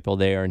Josh Heupel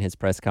there in his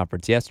press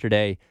conference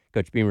yesterday.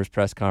 Coach Beamer's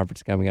press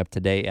conference coming up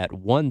today at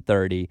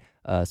 1:30,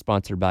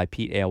 sponsored by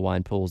Pete Ale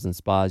Wine Pools and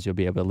Spas. You'll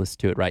be able to listen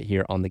to it right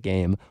here on The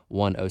Game,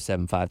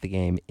 107.5 The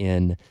Game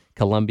in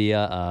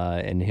Columbia,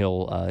 and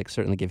he'll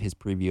certainly give his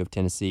preview of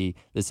Tennessee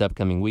this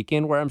upcoming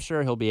weekend, where I'm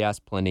sure he'll be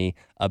asked plenty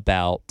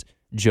about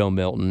Joe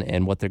Milton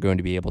and what they're going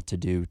to be able to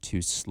do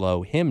to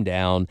slow him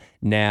down.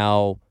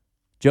 Now,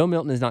 Joe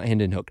Milton is not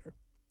Hendon Hooker.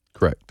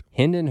 Correct.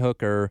 Hendon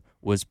Hooker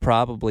was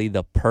probably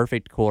the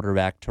perfect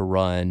quarterback to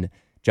run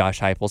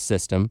Josh Heupel's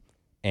system,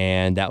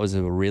 and that was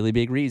a really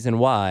big reason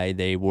why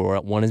they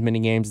won as many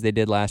games as they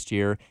did last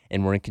year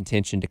and were in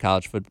contention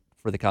to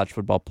for the college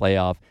football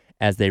playoff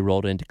as they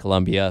rolled into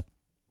Columbia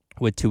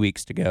with 2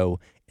 weeks to go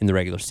in the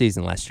regular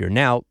season last year.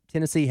 Now,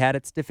 Tennessee had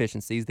its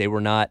deficiencies. They were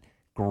not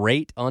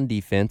great on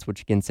defense,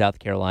 which, again, South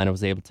Carolina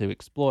was able to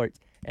exploit.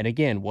 And,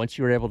 again, once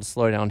you were able to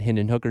slow down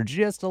Hendon Hooker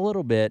just a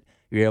little bit,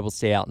 you were able to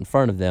stay out in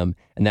front of them,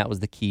 and that was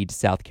the key to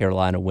South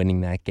Carolina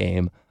winning that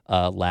game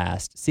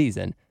last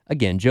season.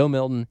 Again, Joe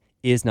Milton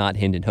is not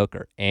Hendon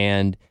Hooker,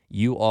 and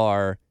you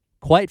are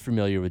quite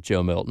familiar with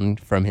Joe Milton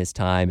from his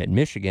time at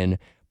Michigan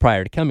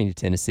prior to coming to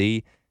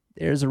Tennessee.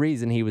 There's a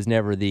reason he was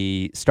never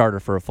the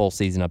starter for a full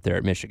season up there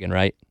at Michigan,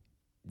 right?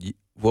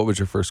 What was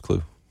your first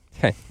clue?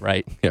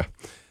 Right. Yeah.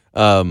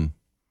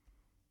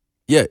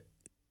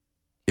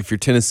 If you're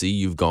Tennessee,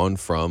 you've gone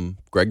from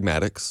Greg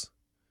Maddux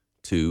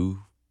to,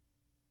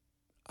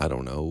 I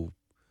don't know,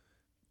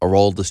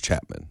 Aroldis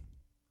Chapman,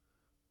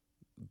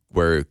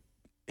 where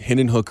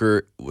Hendon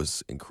Hooker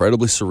was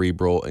incredibly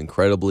cerebral,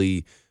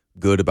 incredibly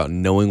good about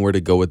knowing where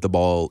to go with the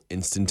ball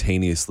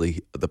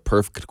instantaneously, the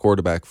perfect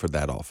quarterback for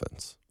that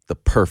offense.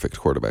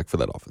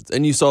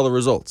 And you saw the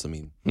results. I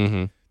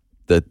mean,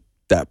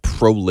 that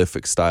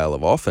prolific style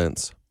of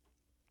offense.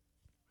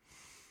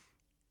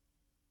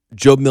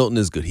 Joe Milton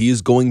is good. He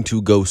is going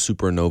to go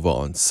supernova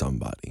on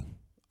somebody.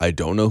 I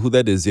don't know who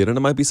that is yet, and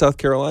it might be South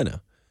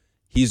Carolina.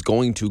 He's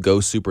going to go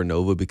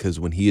supernova because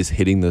when he is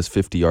hitting those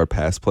 50-yard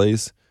pass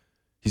plays,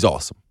 he's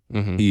awesome.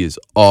 He is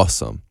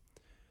awesome.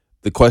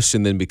 The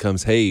question then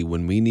becomes, hey,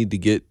 when we need to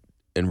get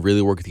and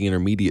really work at the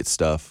intermediate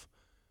stuff,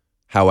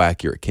 how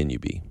accurate can you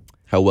be?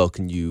 How well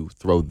can you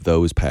throw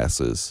those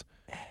passes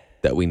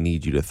that we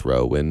need you to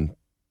throw? And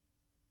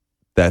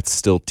that's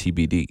still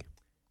TBD.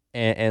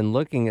 And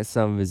looking at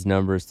some of his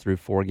numbers through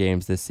 4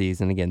 games this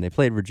season, again, they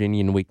played Virginia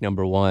in week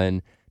number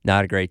 1,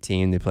 not a great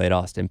team. They played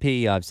Austin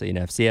Peay, obviously an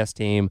FCS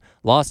team,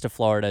 lost to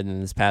Florida, and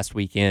then this past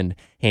weekend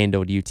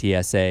handled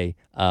UTSA,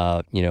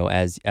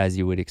 as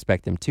you would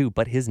expect them to.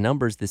 But his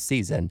numbers this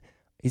season,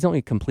 he's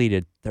only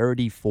completed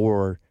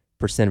 34%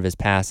 of his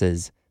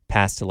passes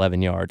past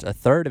 11 yards. A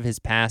third of his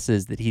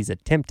passes that he's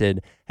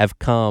attempted have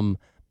come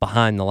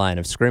behind the line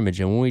of scrimmage.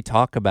 And when we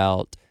talk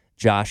about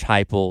Josh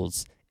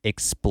Heupel's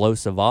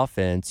explosive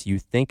offense, you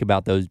think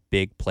about those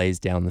big plays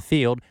down the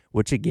field,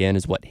 which again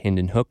is what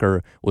Hendon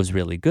Hooker was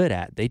really good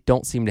at. They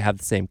don't seem to have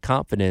the same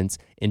confidence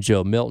in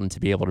Joe Milton to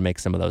be able to make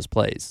some of those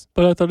plays.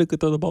 But I thought he could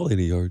throw the ball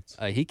 80 yards.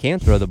 He can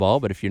throw the ball,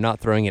 but if you're not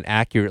throwing it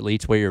accurately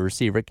to where your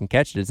receiver can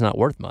catch it, it's not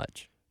worth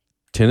much.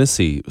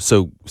 Tennessee,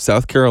 so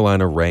South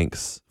Carolina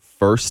ranks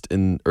third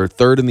in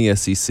the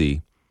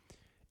SEC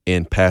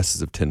in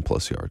passes of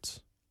 10-plus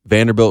yards.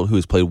 Vanderbilt, who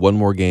has played one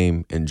more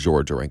game, and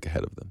Georgia rank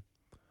ahead of them.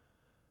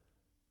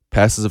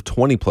 Passes of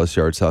 20-plus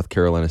yards, South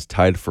Carolina is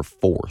tied for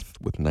 4th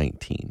with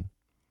 19.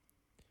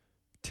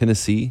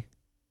 Tennessee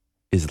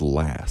is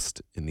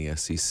last in the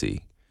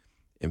SEC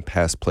in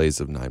pass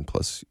plays of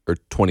 9+ or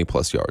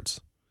 20+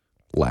 yards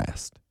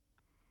last.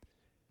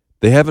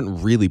 They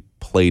haven't really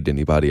played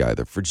anybody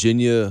either.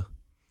 Virginia,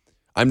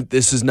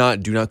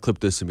 do not clip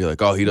this and be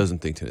like, oh, he doesn't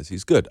think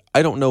Tennessee's good.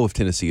 I don't know if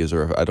Tennessee is,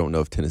 or I don't know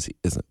if Tennessee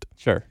isn't.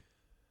 Sure.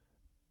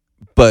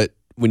 But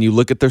when you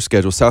look at their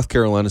schedule, South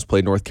Carolina's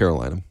played North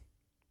Carolina,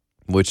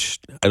 which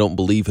I don't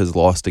believe has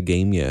lost a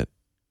game yet.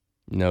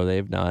 No, they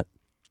have not.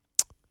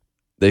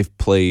 They've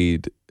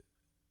played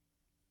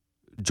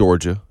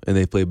Georgia, and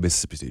they've played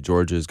Mississippi State.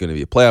 Georgia is going to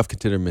be a playoff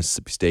contender.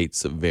 Mississippi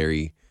State's a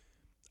very,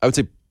 I would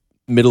say,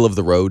 middle of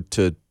the road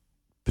to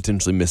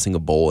potentially missing a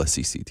bowl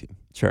SEC team.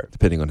 Sure.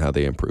 Depending on how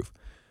they improve.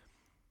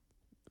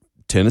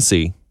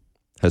 Tennessee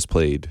has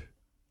played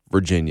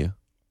Virginia,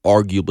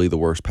 arguably the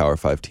worst Power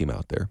 5 team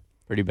out there.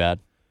 Pretty bad.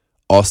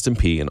 Austin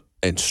Peay,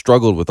 and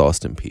struggled with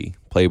Austin Peay.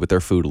 Played with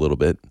their food a little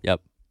bit.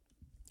 Yep.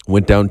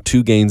 Went down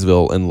to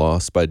Gainesville and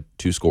lost by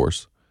 2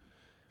 scores.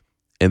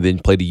 And then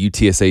played a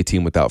UTSA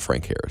team without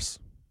Frank Harris.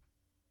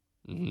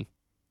 Mm-hmm.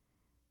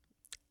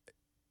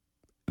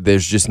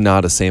 There's just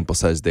not a sample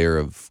size there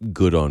of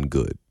good on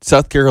good.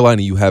 South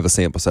Carolina, you have a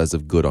sample size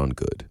of good on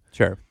good.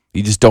 Sure.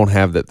 You just don't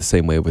have that the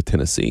same way with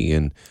Tennessee.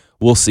 And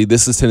we'll see.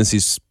 This is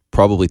Tennessee's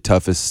probably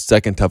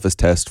second toughest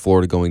test.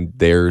 Florida going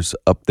theirs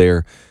up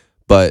there.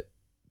 But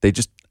they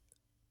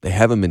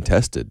haven't been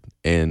tested.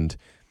 And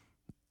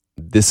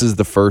this is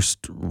the first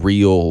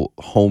real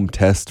home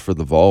test for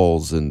the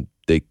Vols. And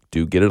they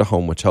do get it at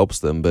home, which helps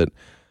them. But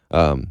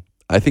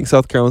I think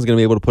South Carolina's going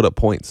to be able to put up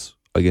points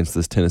against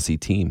this Tennessee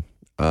team.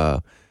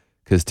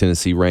 Because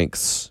Tennessee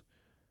ranks,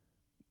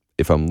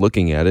 if I'm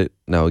looking at it,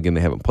 now again,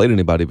 they haven't played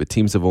anybody, but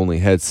teams have only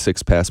had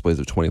 6 pass plays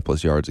of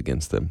 20+ yards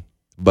against them.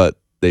 But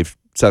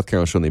South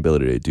Carolina's shown the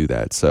ability to do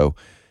that. So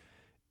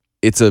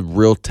it's a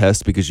real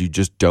test because you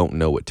just don't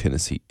know what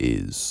Tennessee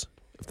is,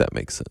 if that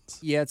makes sense.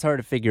 Yeah, it's hard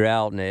to figure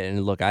out.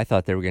 And look, I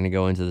thought they were going to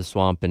go into the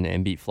swamp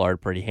and beat Florida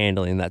pretty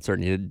handily, and that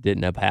certainly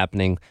didn't end up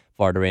happening.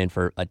 Florida ran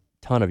for a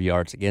ton of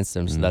yards against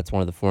them, so that's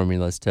one of the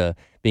formulas to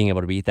being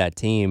able to beat that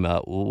team.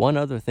 One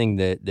other thing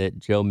that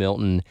Joe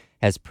Milton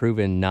has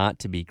proven not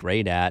to be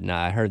great at, and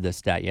I heard this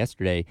stat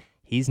yesterday,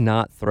 he's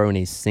not thrown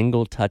a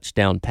single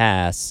touchdown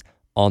pass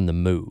on the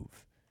move.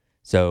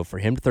 So for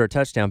him to throw a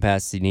touchdown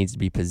pass, he needs to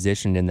be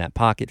positioned in that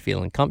pocket,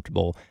 feeling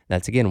comfortable.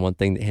 That's, again, one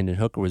thing that Hendon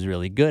Hooker was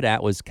really good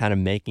at, was kind of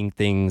making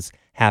things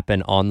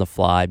happen on the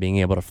fly, being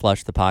able to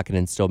flush the pocket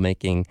and still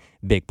making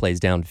big plays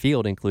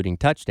downfield, including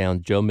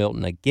touchdowns. Joe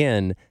Milton,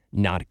 again,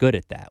 not good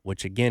at that,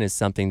 which, again, is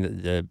something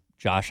that the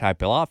Josh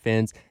Heupel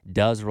offense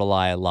does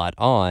rely a lot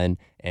on.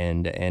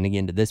 And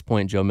again, to this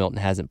point, Joe Milton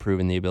hasn't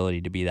proven the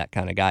ability to be that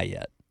kind of guy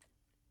yet.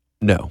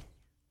 No,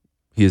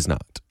 he is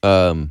not.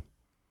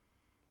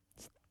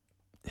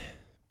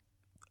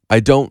 I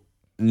don't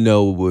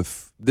know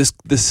if this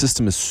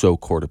system is so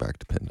quarterback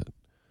dependent.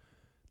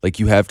 Like,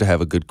 you have to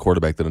have a good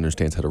quarterback that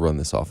understands how to run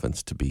this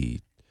offense to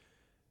be.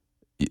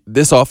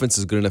 This offense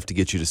is good enough to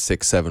get you to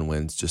 6-7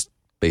 wins just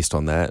based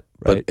on that.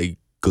 Right. But a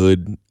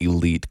good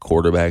elite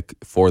quarterback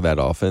for that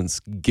offense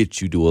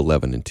gets you to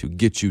 11-2,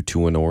 gets you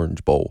to an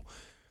Orange Bowl,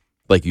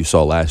 like you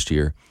saw last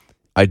year.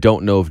 I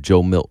don't know if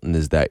Joe Milton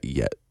is that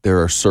yet.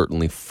 There are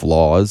certainly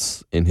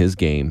flaws in his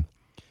game.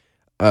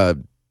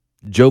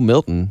 Joe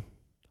Milton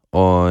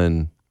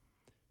on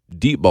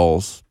deep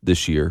balls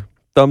this year,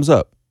 thumbs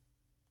up.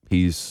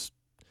 He's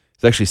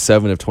actually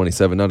 7 of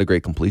 27, not a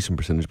great completion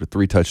percentage, but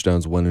 3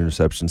 touchdowns, 1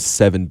 interception,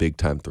 7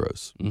 big-time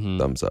throws. Mm-hmm.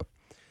 Thumbs up.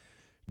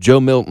 Joe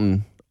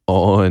Milton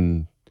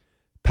on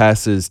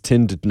passes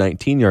 10 to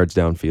 19 yards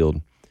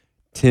downfield,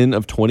 10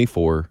 of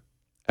 24,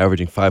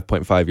 averaging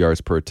 5.5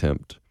 yards per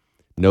attempt.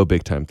 No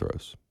big-time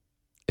throws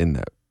in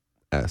that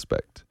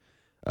aspect.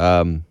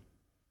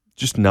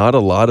 Just not a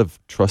lot of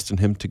trust in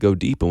him to go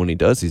deep, and when he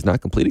does, he's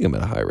not completing them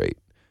at a high rate.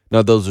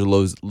 Now, those are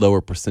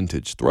lower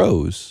percentage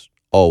throws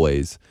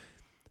always,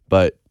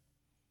 but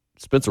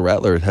Spencer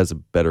Rattler has a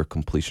better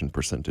completion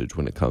percentage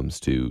when it comes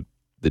to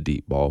the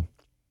deep ball.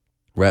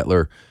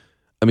 Rattler's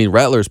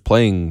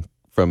playing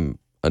from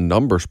a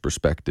numbers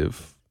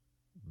perspective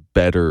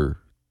better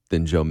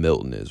than Joe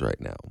Milton is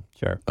right now.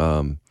 Sure.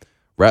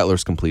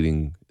 Rattler's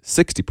completing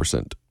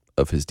 60%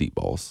 of his deep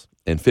balls,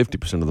 and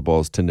 50% of the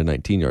balls 10 to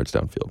 19 yards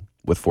downfield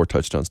with 4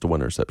 touchdowns to 1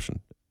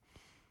 interception.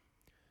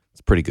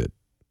 It's pretty good.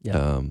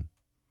 Yeah.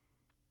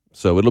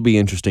 So it'll be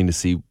interesting to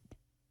see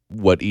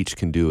what each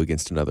can do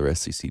against another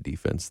SEC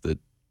defense that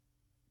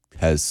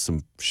has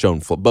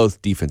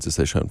both defenses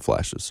have shown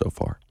flashes so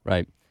far.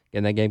 Right.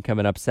 And that game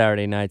coming up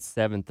Saturday night,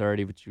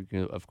 7:30, which you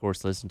can, of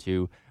course, listen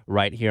to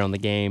right here on the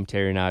game.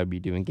 Terry and I will be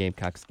doing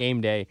Gamecocks Game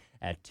Day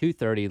at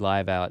 2:30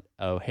 live out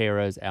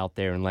O'Hara's out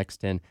there in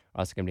Lexington. We're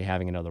also going to be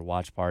having another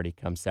watch party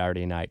come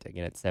Saturday night,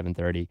 again at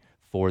 7:30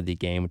 for the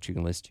game, which you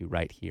can listen to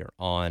right here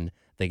on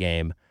the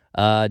game.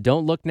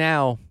 Don't look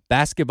now.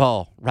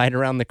 Basketball right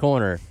around the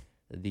corner.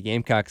 The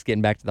Gamecocks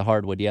getting back to the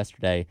hardwood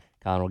yesterday.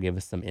 Collyn will give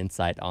us some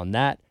insight on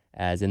that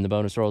as in the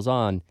bonus rolls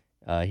on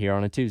here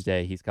on a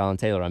Tuesday. He's Collyn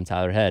Taylor. I'm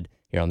Tyler Head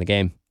here on the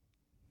game.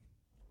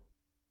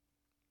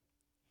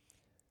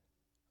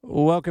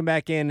 Welcome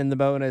back in the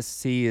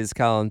bonus. He is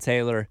Collyn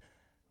Taylor.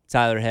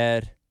 Tyler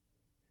Head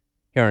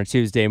here on a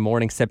Tuesday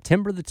morning,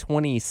 September the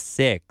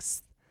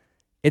 26th.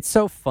 It's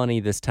so funny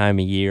this time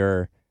of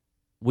year.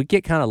 We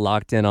get kind of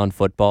locked in on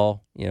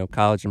football,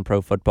 college and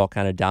pro football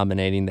kind of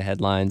dominating the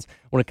headlines.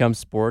 When it comes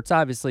to sports,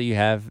 obviously you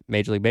have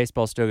Major League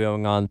Baseball still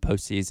going on. The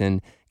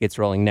postseason gets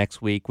rolling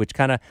next week, which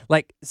kind of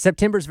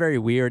September's very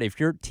weird. If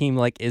your team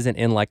isn't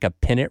in a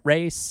pennant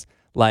race,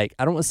 I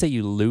don't want to say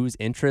you lose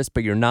interest,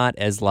 but you're not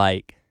as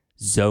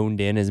zoned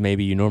in as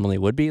maybe you normally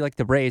would be.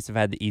 The Braves have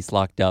had the East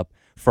locked up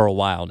for a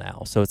while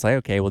now. So it's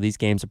okay, well, these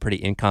games are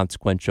pretty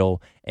inconsequential,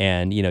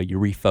 and, you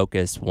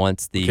refocus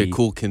once the... Okay,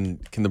 cool. Can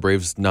the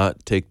Braves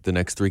not take the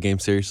next 3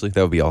 games seriously?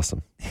 That would be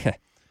awesome.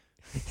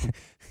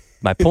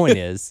 My point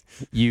is,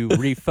 you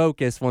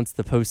refocus once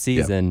the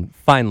postseason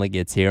finally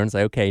gets here, and it's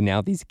okay,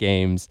 now these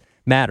games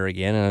matter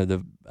again. I know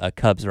the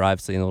Cubs are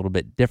obviously in a little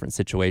bit different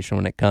situation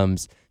when it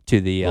comes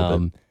to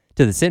the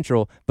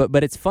Central,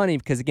 but it's funny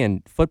because,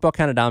 again, football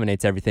kind of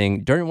dominates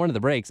everything. During one of the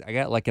breaks, I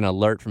got an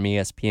alert from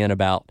ESPN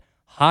about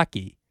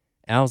hockey,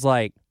 and I was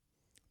like,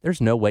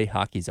 there's no way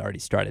hockey's already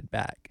started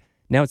back.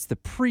 Now it's the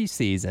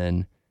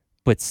preseason,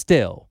 but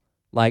still,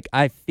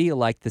 I feel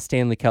like the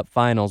Stanley Cup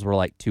finals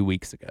were 2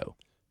 weeks ago.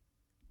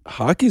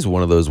 Hockey's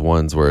one of those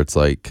ones where it's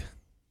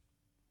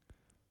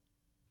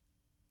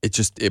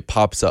it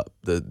pops up.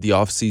 The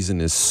off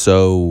season is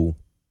so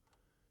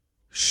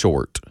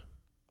short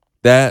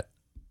that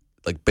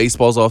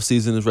baseball's off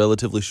season is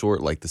relatively short.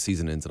 The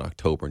season ends in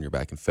October and you're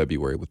back in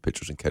February with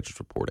pitchers and catchers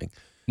reporting.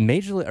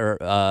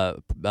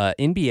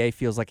 NBA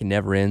feels like it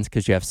never ends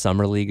because you have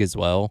summer league as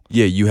well.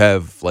 Yeah, you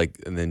have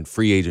and then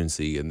free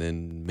agency and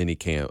then mini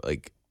camp.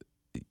 The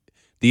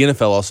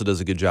NFL also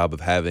does a good job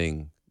of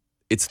having,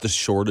 it's the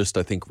shortest,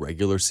 I think,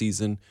 regular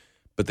season,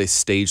 but they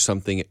stage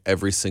something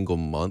every single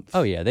month.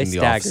 Oh yeah, they in the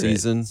stagger off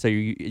season. it. So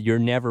you're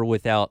never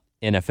without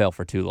NFL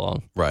for too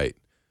long. Right.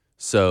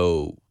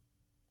 So,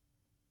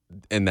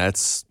 and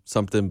that's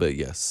something. But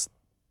yes,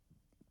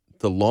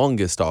 the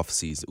longest off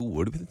season. Ooh,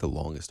 what do we think the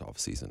longest off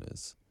season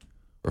is,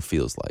 or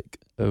feels like?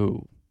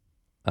 Oh,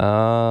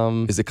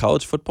 is it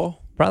college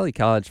football? Probably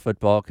college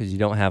football because you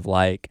don't have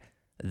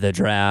the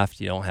draft,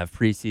 you don't have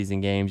preseason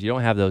games, you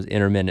don't have those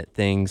intermittent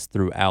things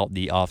throughout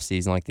the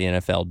offseason like the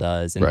NFL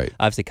does. And right.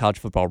 Obviously college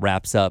football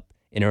wraps up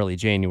in early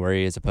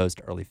January as opposed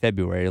to early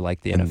February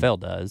like the NFL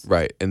does.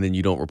 Right. And then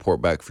you don't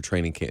report back for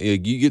training camp. You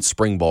get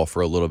spring ball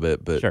for a little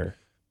bit, but sure.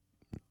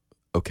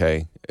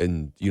 Okay.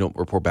 And you don't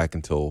report back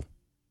until,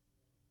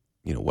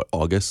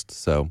 August.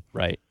 So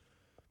right.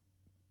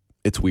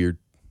 It's weird.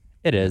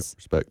 It is.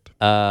 Respect.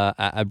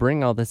 I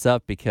bring all this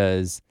up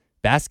because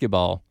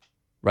basketball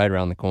right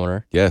around the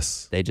corner.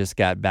 Yes. They just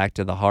got back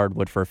to the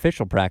hardwood for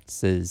official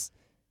practices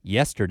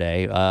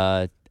yesterday.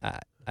 I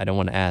don't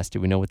want to ask, do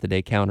we know what the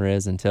day counter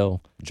is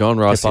until John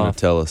Rossi will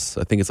tell us.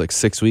 I think it's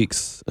 6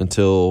 weeks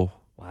until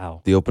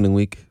the opening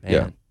week. Man,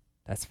 yeah.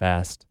 That's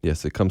fast.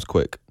 Yes, it comes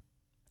quick.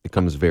 It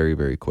comes very,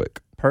 very quick.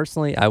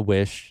 Personally, I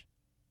wish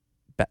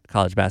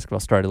college basketball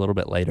started a little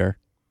bit later.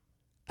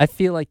 I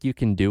feel like you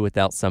can do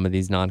without some of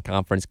these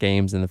non-conference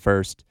games in the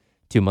first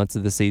 2 months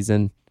of the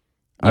season.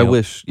 I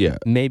wish, yeah.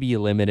 Maybe you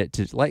limit it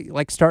to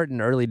start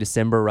in early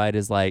December, right?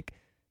 As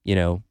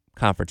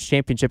conference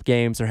championship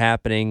games are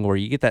happening, where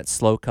you get that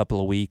slow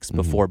couple of weeks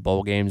before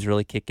bowl games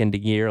really kick into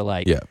gear.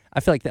 Yeah. I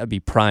feel like that would be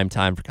prime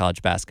time for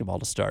college basketball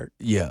to start.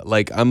 Yeah,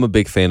 I'm a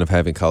big fan of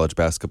having college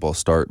basketball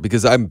start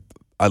because I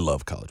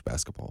love college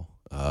basketball.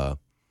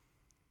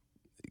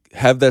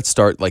 Have that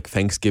start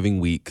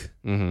Thanksgiving week.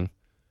 Mm-hmm.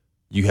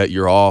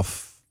 You're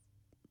off.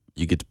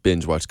 You get to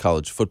binge watch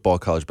college football,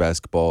 college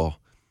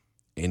basketball,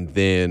 and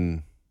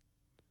then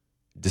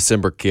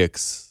December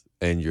kicks,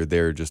 and you're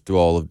there just through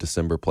all of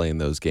December playing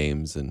those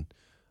games, and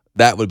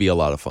that would be a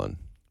lot of fun.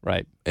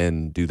 Right.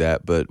 And do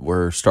that, but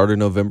we're starting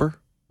November,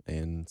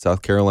 and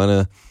South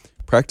Carolina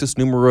practice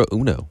numero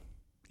uno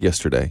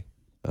yesterday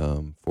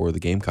for the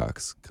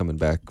Gamecocks, coming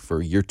back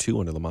for year 2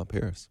 under Lamont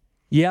Paris.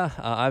 Yeah,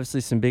 obviously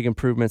some big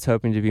improvements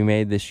hoping to be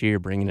made this year,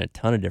 bringing a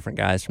ton of different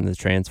guys from the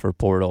transfer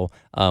portal,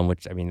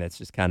 which, that's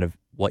just kind of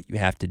what you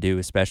have to do,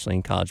 especially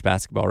in college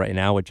basketball right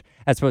now, which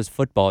I suppose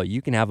football,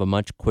 you can have a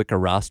much quicker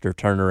roster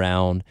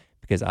turnaround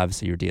because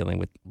obviously you're dealing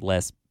with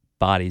less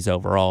bodies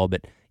overall,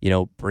 but,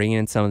 bringing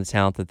in some of the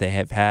talent that they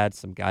have had,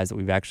 some guys that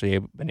we've actually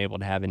been able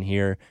to have in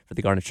here for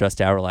the Garnet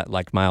Trust Hour,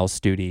 like Miles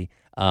Studi,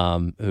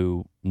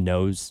 who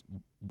knows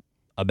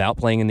about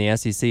playing in the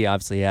SEC,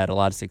 obviously had a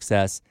lot of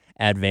success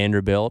at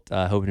Vanderbilt,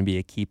 hoping to be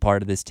a key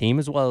part of this team,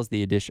 as well as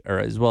the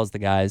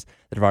guys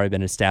that have already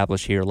been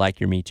established here, like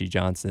your Michi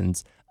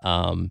Johnsons,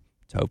 to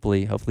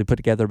hopefully put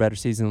together a better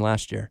season than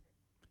last year.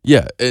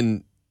 Yeah,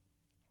 and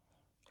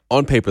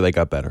on paper they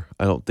got better.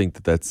 I don't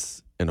think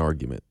that's an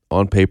argument.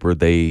 On paper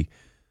they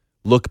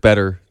look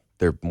better.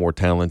 They're more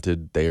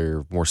talented.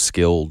 They're more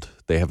skilled.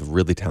 They have a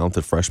really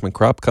talented freshman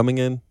crop coming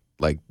in,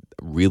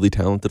 really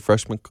talented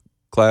freshman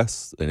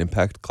class, an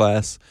impact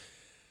class.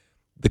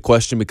 The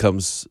question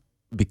becomes,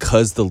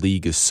 because the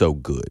league is so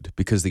good,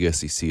 because the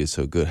SEC is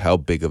so good, how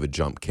big of a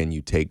jump can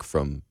you take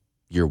from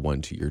year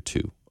 1 to year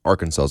 2?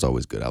 Arkansas is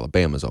always good.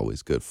 Alabama's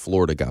always good.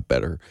 Florida got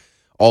better.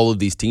 all of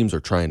these teams are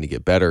trying to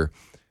get better.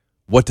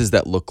 What does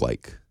that look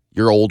like?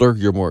 You're older,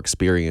 you're more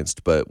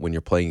experienced, but when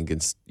you're playing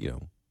against,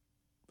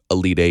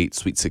 Elite 8,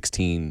 Sweet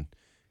 16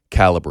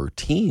 caliber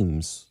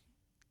teams,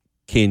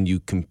 can you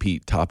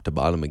compete top to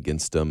bottom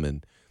against them?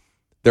 And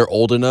they're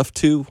old enough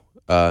to.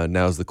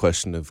 Now's the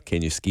question of,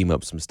 can you scheme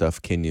up some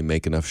stuff? Can you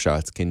make enough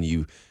shots? Can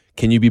you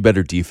be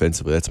better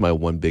defensively? That's my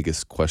one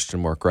biggest question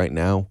mark right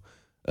now,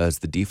 is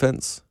the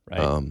defense.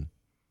 Right.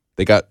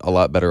 They got a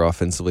lot better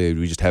offensively.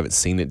 We just haven't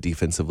seen it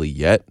defensively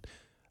yet.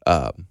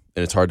 And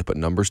it's hard to put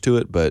numbers to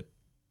it, but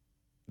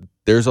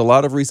there's a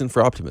lot of reason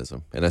for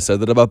optimism. And I said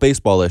that about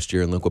baseball last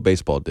year, and look what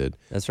baseball did.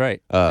 That's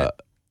right.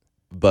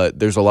 But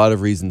there's a lot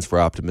of reasons for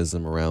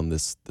optimism around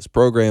this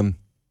program,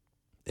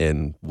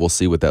 and we'll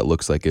see what that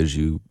looks like as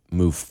you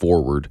move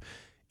forward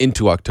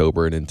into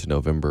October and into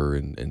November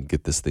and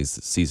get this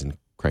season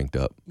cranked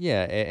up.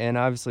 Yeah, and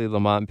obviously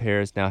Lamont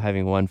Paris now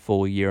having one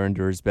full year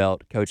under his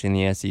belt coaching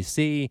the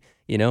SEC,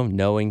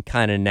 knowing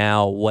kind of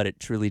now what it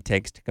truly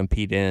takes to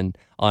compete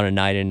on a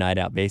night in, night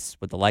out basis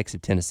with the likes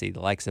of Tennessee,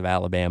 the likes of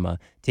Alabama,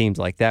 teams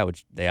like that,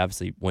 which they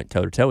obviously went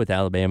toe-to-toe with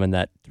Alabama in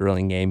that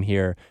thrilling game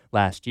here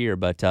last year,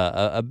 but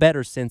a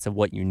better sense of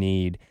what you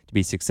need to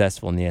be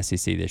successful in the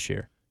SEC this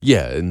year.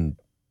 Yeah, and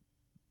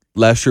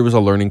last year was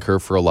a learning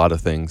curve for a lot of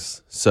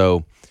things.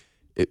 So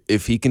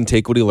if he can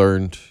take what he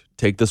learned,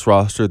 take this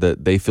roster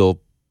that they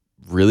feel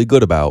really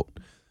good about,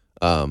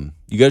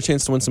 you got a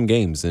chance to win some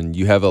games, and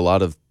you have a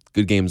lot of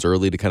good games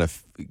early to kind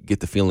of get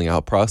the feeling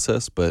out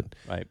process, but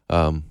right.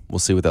 We'll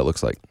see what that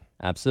looks like.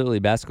 Absolutely.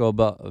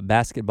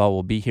 Basketball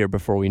will be here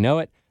before we know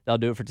it. That'll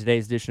do it for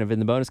today's edition of In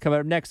the Bonus. Coming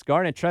up next,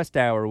 Garnet Trust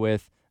Hour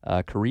with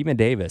Karima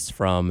Davis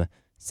from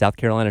South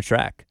Carolina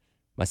Track.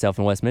 Myself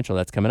and Wes Mitchell,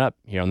 that's coming up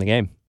here on The Game.